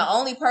 and then the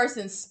only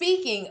person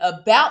speaking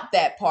about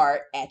that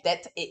part at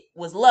that it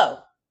was Lo,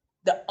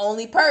 the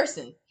only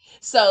person.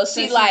 So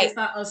she like,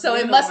 thought, so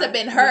it must have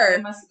been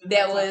her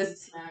that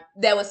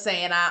was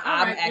saying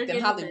I'm acting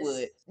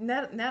Hollywood.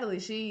 Natalie,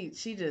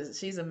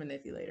 she's a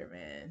manipulator,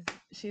 man.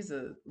 She's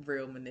a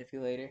real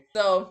manipulator.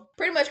 So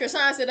pretty much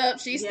Krishan set up.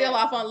 She's still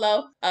off on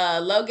Lo.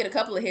 Lo get a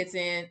couple of hits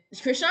in.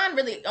 Krishan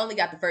really only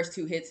got the first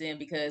 2 hits in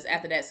because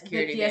after that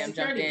security jumped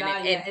in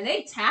and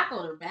they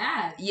tackled her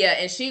bad. Yeah,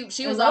 and she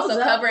was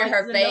also covering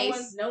her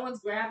face. No one's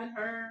grabbing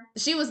her.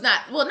 She was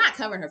not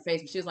covering her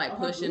face, but she was like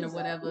pushing or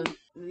whatever.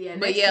 Yeah,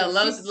 but yeah,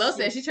 Lo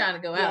said she's trying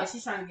to go out. Yeah,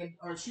 she's trying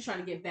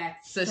to get back.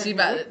 So she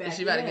about to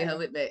get her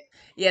lip back.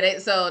 Yeah,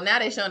 so now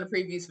they're showing the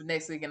previews for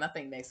next week, and I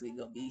think next week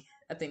gonna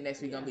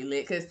be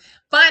lit because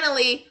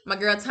finally my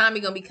girl Tommy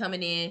gonna be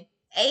coming in.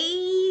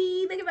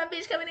 Hey, look at my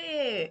bitch coming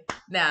in.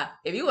 Now,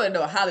 if you want to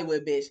know a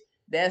Hollywood bitch,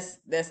 that's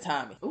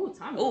Tommy. Ooh,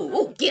 Tommy.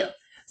 Ooh, get him.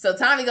 So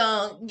Tommy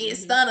gonna get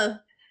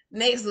Stunner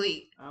next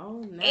week.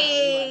 Oh no,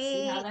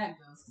 hey. See how that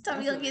goes.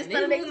 Tommy gonna get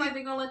Stunner. They look like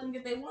they're gonna let them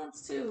get their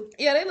ones too.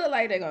 Yeah, they look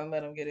like they're gonna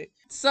let them get it.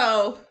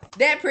 So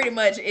that pretty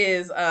much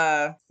is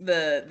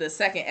the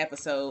second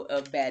episode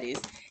of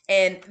Baddies.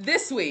 And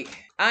this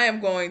week I am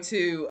going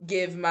to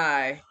give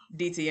my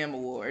DTM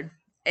award,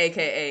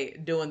 aka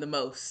doing the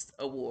most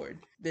award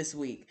this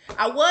week.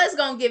 I was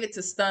gonna give it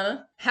to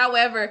Stunner.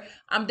 However,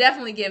 I'm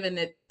definitely giving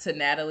it to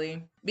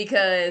Natalie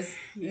because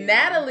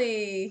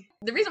Natalie,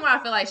 the reason why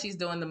I feel like she's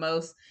doing the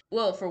most,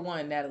 well, for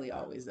one, Natalie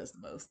always does the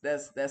most.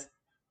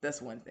 That's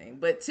one thing.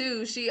 But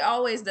 2, she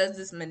always does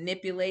this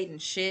manipulating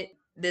shit.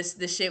 This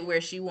shit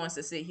where she wants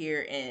to sit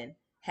here and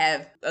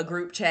have a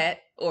group chat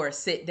or a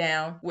sit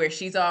down where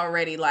she's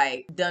already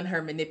like done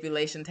her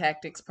manipulation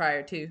tactics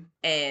prior to.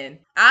 And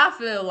I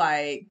feel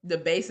like the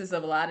basis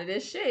of a lot of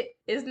this shit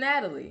is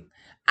Natalie.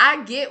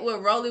 I get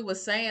what Rolly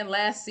was saying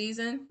last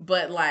season,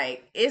 but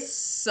like it's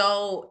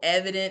so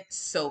evident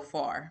so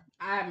far.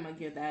 I'm gonna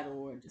give that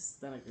award to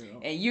Stunner Girl.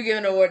 And you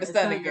giving the award to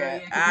Stunner Girl.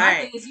 Yeah, my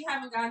thing is you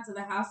haven't gotten to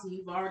the house and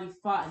you've already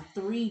fought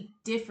in 3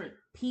 different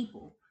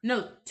people.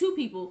 No, 2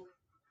 people.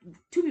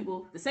 2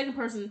 people. The second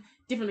person,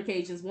 different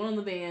occasions. One on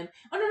the van.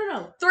 Oh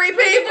no. 3 people.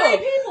 3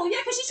 people. Yeah,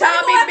 because she's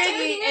Tommy,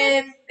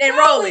 Biggie, and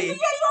Rolly. Yeah,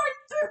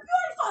 you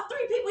already fought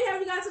 3 people. You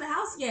haven't gotten to the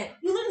house yet.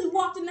 You literally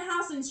walked in the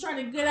house and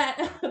trying to get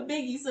at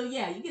Biggie. So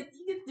yeah, you get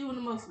doing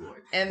the most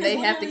award. And they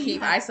have to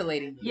keep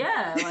isolating you.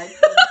 Yeah, like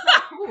it's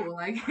not cool.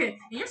 Like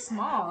you're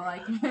small.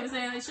 Like you know what I'm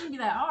saying. It shouldn't be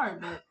that hard,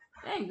 but.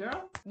 Dang,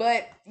 girl.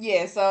 But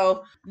yeah,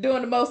 so doing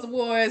the most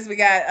awards, we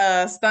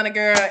got Stunner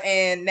Girl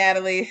and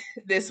Natalie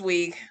this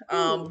week.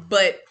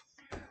 But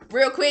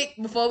real quick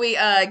before we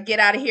get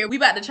out of here, we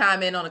about to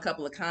chime in on a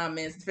couple of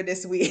comments for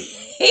this week.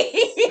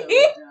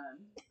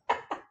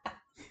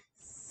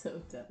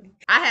 So done.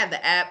 I have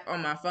the app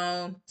on my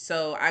phone,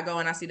 so I go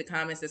and I see the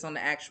comments that's on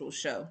the actual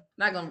show.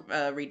 Not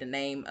gonna read the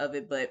name of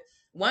it, but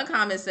one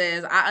comment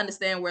says, I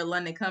understand where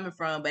London coming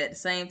from, but at the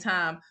same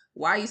time,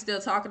 why are you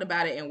still talking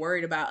about it and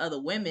worried about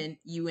other women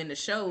you in the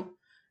show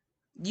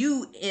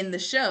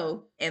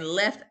and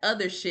left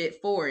other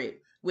shit for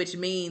it, which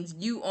means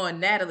you on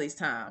Natalie's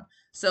time.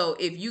 So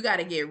if you got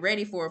to get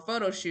ready for a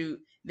photo shoot,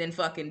 then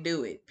fucking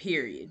do it,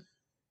 period.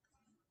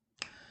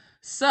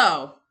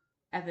 So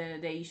at the end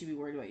of the day, you should be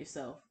worried about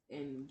yourself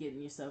and getting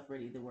yourself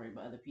ready to worry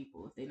about other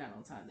people. If they're not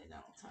on time, they're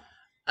not on time.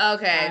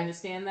 Okay. I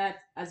understand that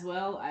as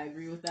well. I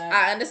agree with that.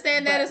 I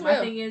understand that as well.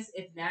 My thing is,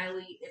 if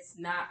Natalie, it's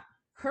not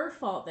her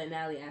fault that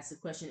Natalie asked the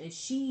question, and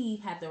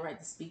she had the right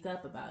to speak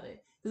up about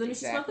it. Because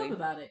she spoke up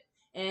about it.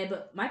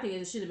 But my thing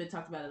is, it shouldn't have been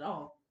talked about at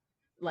all.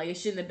 Like, it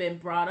shouldn't have been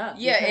brought up.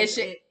 Yeah, it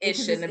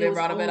shouldn't have been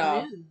brought up at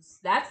all. News.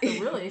 That's the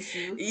real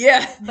issue.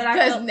 Yeah,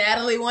 because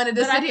Natalie wanted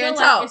to sit here and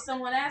talk. If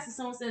someone asked, if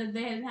someone said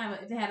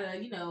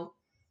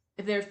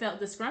if they felt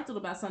disgruntled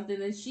about something,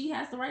 then she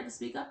has the right to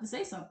speak up and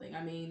say something.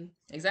 I mean,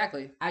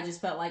 exactly. I just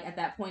felt like at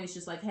that point, it's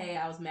just like, hey,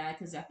 I was mad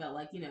because I felt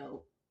like,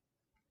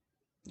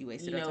 you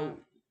wasted her time.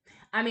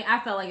 I mean,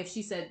 I felt like if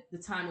she said the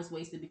time was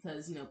wasted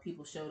because,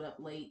 people showed up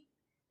late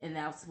and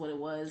that's what it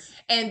was.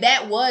 And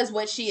that was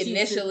what she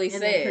initially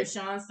said. And then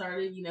Krishan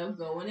started,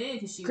 going in.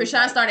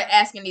 Krishan started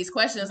asking these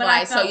questions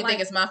like, so you think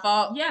it's my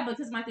fault? Yeah,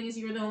 because my thing is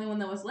you're the only one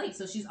that was late.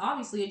 So she's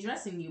obviously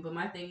addressing you. But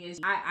my thing is,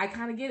 I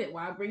kind of get it.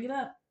 Why bring it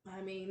up?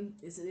 I mean,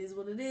 it is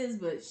what it is,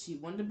 but she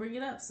wanted to bring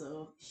it up,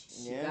 so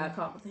she got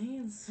caught with the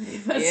hands.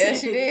 Yeah,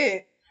 she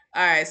did.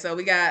 All right, so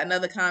we got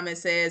another comment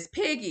says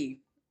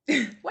Piggy.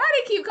 Why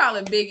they keep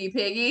calling Biggie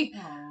Piggy?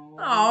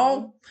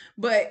 Oh,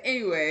 but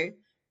anyway,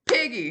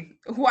 Piggy,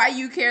 why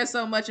you care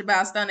so much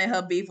about stunning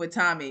her beef with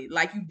Tommy?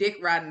 Like you dick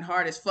riding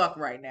hard as fuck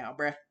right now,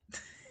 bruh.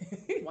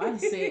 Why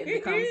say it in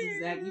the comments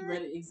exactly? You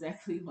read it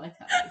exactly like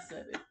how I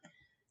said it.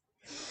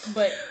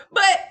 But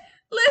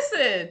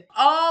listen,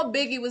 all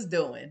Biggie was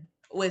doing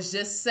was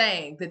just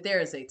saying that there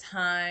is a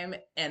time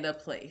and a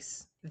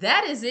place.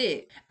 That is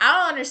it. I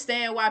don't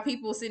understand why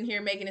people sitting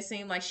here making it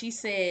seem like she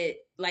said,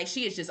 like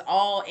she is just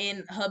all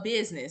in her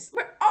business.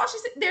 All she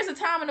said, there's a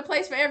time and a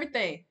place for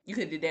everything. You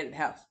could have did that in the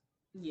house.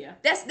 Yeah,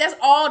 that's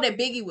all that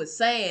Biggie was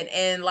saying,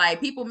 and like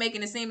people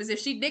making it seem as if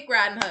she dick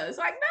riding her. It's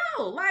like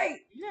no,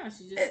 like yeah,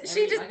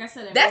 she just like I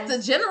said, that's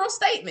the general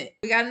statement.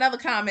 We got another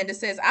comment that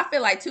says, "I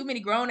feel like too many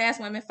grown ass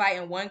women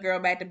fighting one girl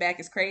back to back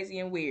is crazy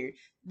and weird."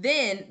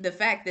 Then the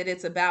fact that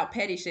it's about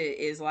petty shit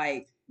is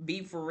like,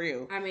 be for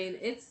real. I mean,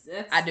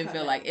 I do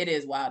feel like it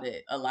is wild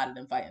that a lot of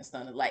them fighting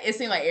Stunner. Like it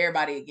seems like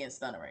everybody against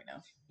Stunner right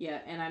now. Yeah,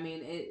 and I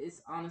mean,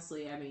 it's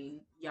honestly, I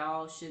mean,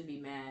 y'all should be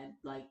mad.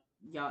 Like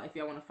y'all, if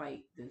y'all want to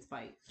fight, then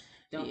fight.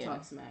 Don't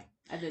talk smack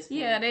at this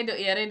point. Yeah, they do.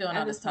 Yeah, they doing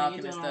all this talking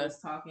and stuff.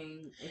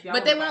 If y'all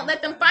but they won't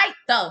let them fight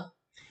though.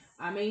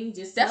 I mean,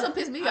 just that's what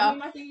pissed me off. I mean,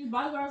 my thing is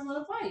bodyguards let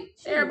them fight.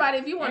 Shoot. Everybody,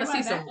 if you want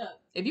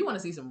to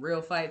see some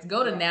real fights,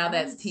 go to Now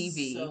That's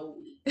TV. So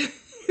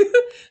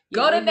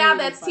go to Now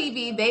That's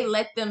TV. They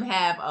let them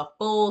have a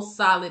full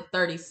solid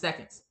 30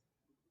 seconds.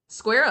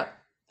 Square up.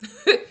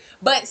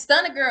 But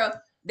Stunner Girl,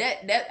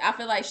 that I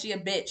feel like she a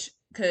bitch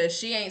because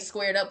she ain't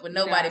squared up with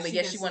nobody, but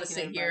yet she want to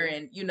sit here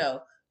and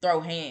throw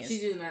hands.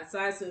 She's using that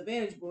size to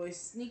advantage, boy,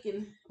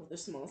 sneaking with her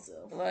small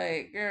self.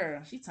 Like,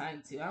 girl, she tiny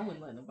too. I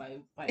wouldn't let nobody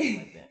fight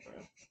like that,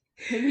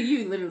 bro.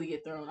 You literally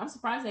get thrown. I'm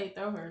surprised they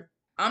throw her.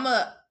 I'm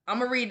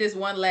gonna read this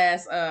one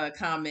last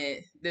comment.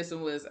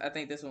 I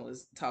think this one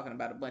was talking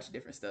about a bunch of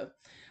different stuff.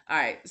 All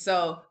right,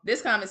 so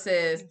this comment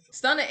says,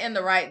 Stunner in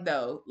the right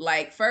though.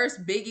 Like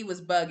first Biggie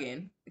was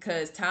bugging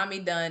because Tommy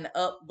done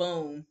up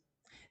boom.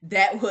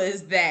 That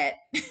was that.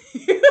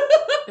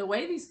 The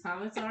way these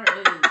comments are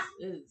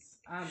is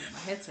my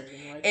head's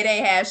hurting. Like, it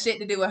ain't have shit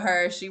to do with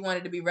her. She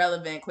wanted to be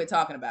relevant. Quit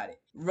talking about it.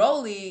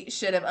 Rolly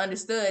should have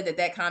understood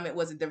that comment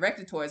wasn't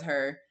directed towards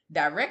her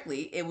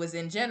directly. It was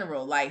in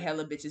general, like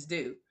hella bitches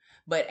do.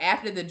 But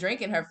after the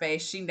drink in her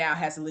face, she now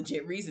has a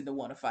legit reason to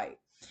want to fight.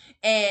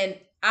 And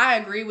I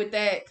agree with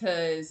that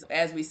because,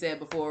 as we said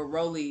before,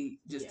 Rolly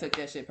just took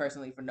that shit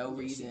personally for no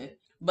reason.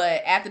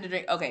 But after the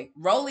drink, okay,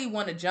 Rolly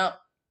want to jump.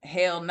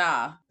 Hell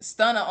nah.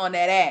 Stunner on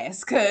that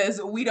ass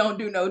because we don't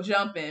do no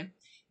jumping.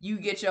 You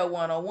get your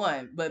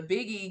one-on-one. But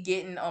Biggie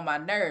getting on my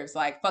nerves.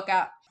 Like, fuck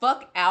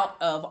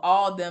out of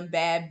all them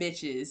bad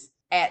bitches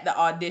at the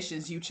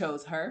auditions, you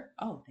chose her.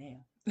 Oh,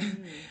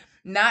 damn.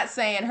 Not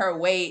saying her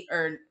weight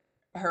or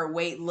her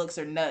weight, looks,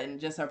 or nothing,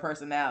 just her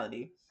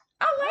personality.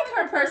 I like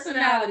her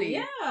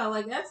personality. Yeah,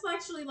 like that's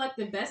actually like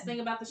the best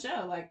thing about the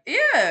show. Like,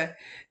 yeah.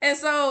 And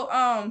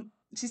so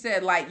she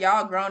said, like,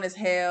 y'all grown as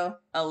hell.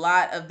 A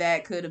lot of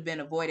that could have been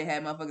avoided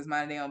had motherfuckers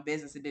minded their own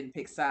business and didn't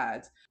pick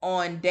sides.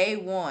 On day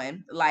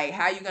one, like,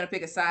 how you gonna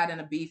pick a side in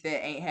a beef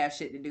that ain't have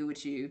shit to do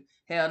with you?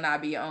 Hell nah,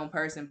 be your own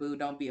person, boo.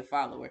 Don't be a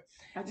follower.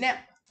 Now,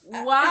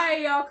 why are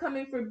y'all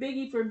coming for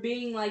Biggie for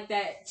being like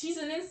that? She's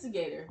an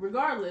instigator,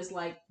 regardless.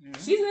 Like,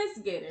 she's an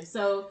instigator.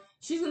 So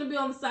she's going to be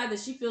on the side that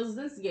she feels is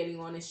instigating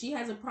on. And she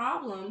has a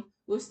problem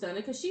with Stunner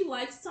because she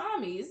likes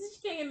Tommy.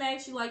 She can't get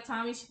mad she liked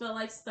Tommy. She felt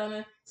like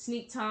Stunner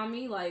sneaked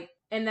Tommy. Like,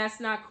 and that's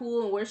not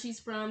cool. And where she's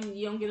from,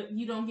 you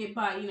don't get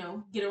by,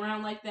 get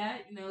around like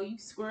that. You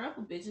square up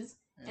with bitches.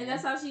 And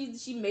that's how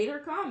she made her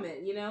comment,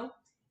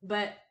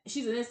 But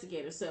she's an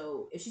instigator.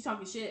 So if she's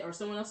talking shit or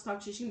someone else talking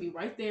shit, she can be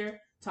right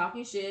there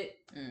talking shit.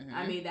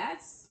 I mean,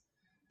 that's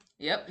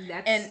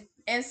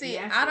and see,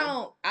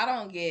 natural. I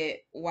don't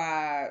get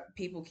why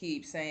people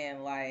keep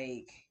saying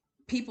like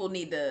people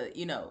need to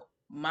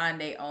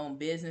mind their own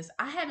business.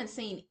 I haven't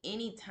seen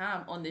any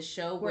time on this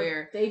show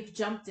where they've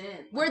jumped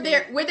in, where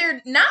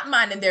they're not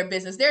minding their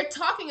business. They're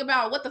talking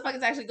about what the fuck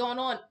is actually going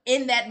on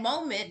in that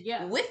moment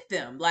with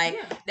them. Like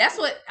that's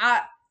what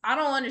I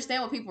don't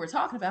understand what people were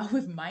talking about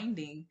with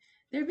minding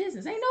their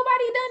business. Ain't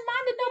nobody done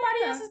minded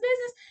nobody else's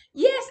business.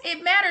 Yes,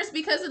 it matters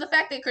because of the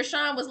fact that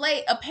Krishan was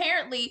late.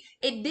 Apparently,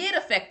 it did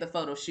affect the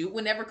photo shoot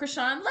whenever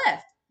Krishan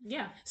left.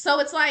 Yeah.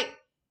 So it's like,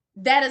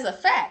 that is a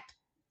fact.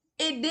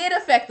 It did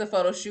affect the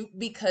photo shoot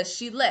because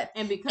she left.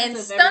 And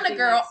because Stunner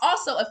Girl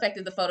also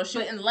affected the photo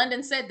shoot, and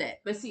London said that.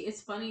 But see,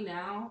 it's funny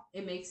now.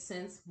 It makes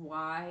sense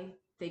why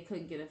they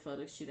couldn't get a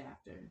photo shoot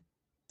after.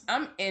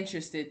 I'm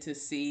interested to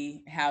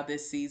see how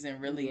this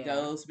season really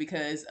goes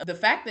because the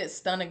fact that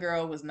Stunner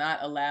Girl was not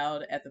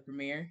allowed at the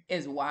premiere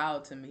is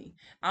wild to me.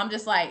 I'm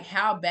just like,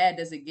 how bad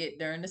does it get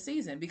during the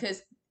season?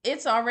 Because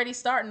it's already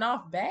starting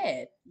off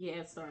bad. Yeah,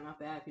 it's starting off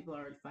bad. People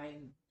are already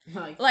fighting.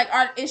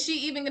 Is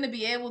she even going to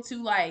be able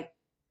to, like,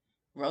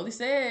 Rolly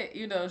said,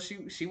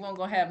 she won't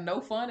gonna have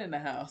no fun in the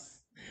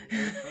house.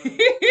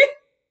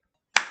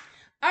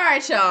 All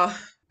right, y'all.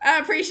 I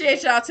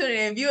appreciate y'all tuning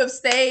in. If you have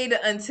stayed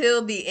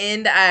until the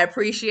end, I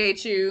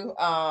appreciate you.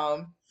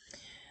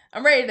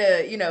 I'm ready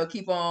to,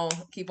 keep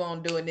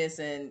on doing this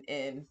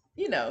and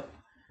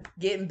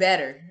getting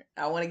better.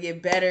 I want to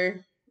get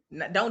better.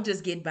 Don't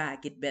just get by,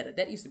 get better.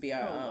 That used to be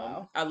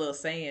our little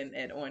saying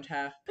at Orange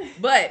High.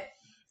 But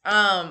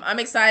I'm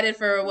excited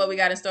for what we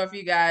got in store for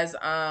you guys.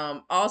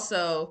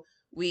 Also,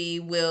 we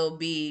will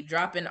be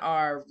dropping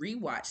our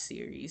rewatch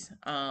series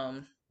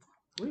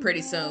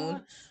pretty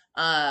soon.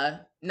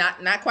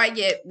 Not quite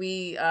yet.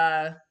 We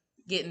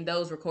getting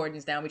those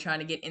recordings down. We're trying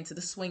to get into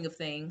the swing of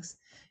things,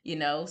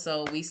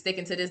 So we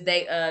sticking to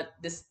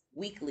this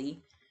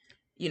weekly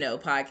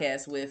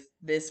podcast with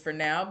this for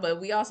now, but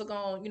we also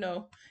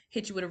gonna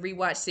hit you with a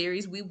rewatch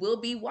series. We will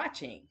be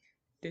watching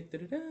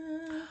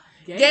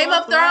Game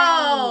of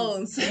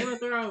Thrones. Game of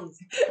Thrones.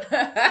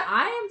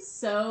 I am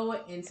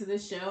so into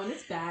this show, and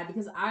it's bad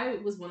because I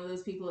was one of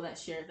those people that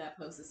shared that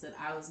post that said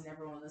I was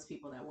never one of those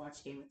people that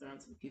watched Game of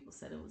Thrones when people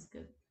said it was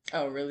good.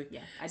 Oh, really?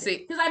 Yeah, I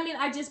did. Because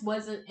I just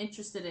wasn't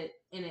interested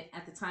in it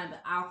at the time,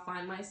 but I'll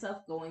find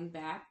myself going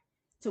back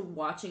to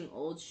watching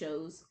old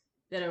shows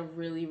that are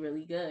really,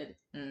 really good.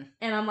 And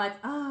I'm like,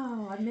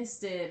 oh, I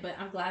missed it, but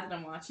I'm glad that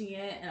I'm watching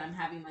it, and I'm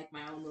having like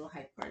my own little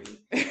hype party.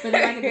 But then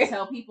I can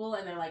tell people,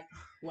 and they're like,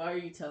 why are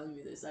you telling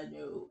me this? I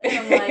know. And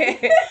I'm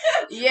like,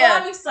 yeah,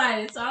 well, I'm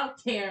excited, so I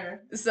don't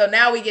care. So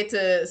now we get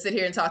to sit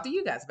here and talk to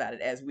you guys about it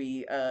as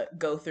we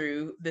go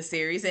through the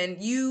series. And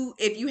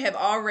if you have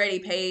already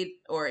paid,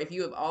 or if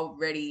you have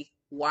already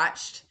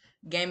watched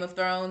Game of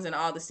Thrones and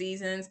all the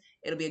seasons,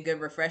 it'll be a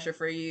good refresher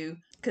for you.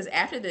 Because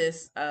after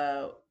this,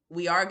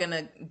 we are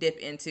gonna dip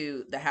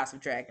into the House of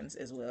Dragons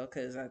as well,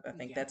 because I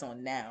think that's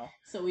on now,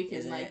 so we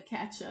can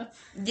catch up.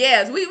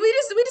 Yes, we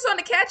just on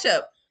the catch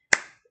up.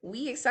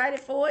 We excited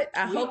for it.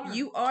 I hope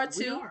you are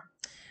too.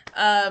 We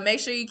are. Make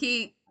sure you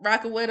keep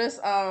rocking with us.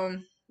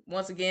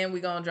 Once again,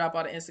 we're gonna drop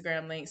all the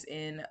Instagram links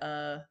in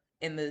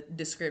the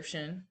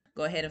description.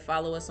 Go ahead and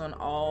follow us on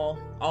all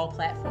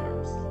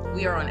platforms.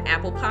 We are on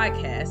Apple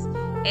Podcasts,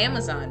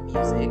 Amazon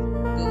Music,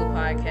 Google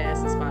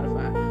Podcasts, and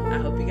Spotify. I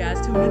hope you guys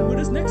tune in with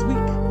us next week.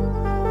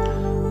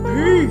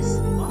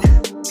 Peace.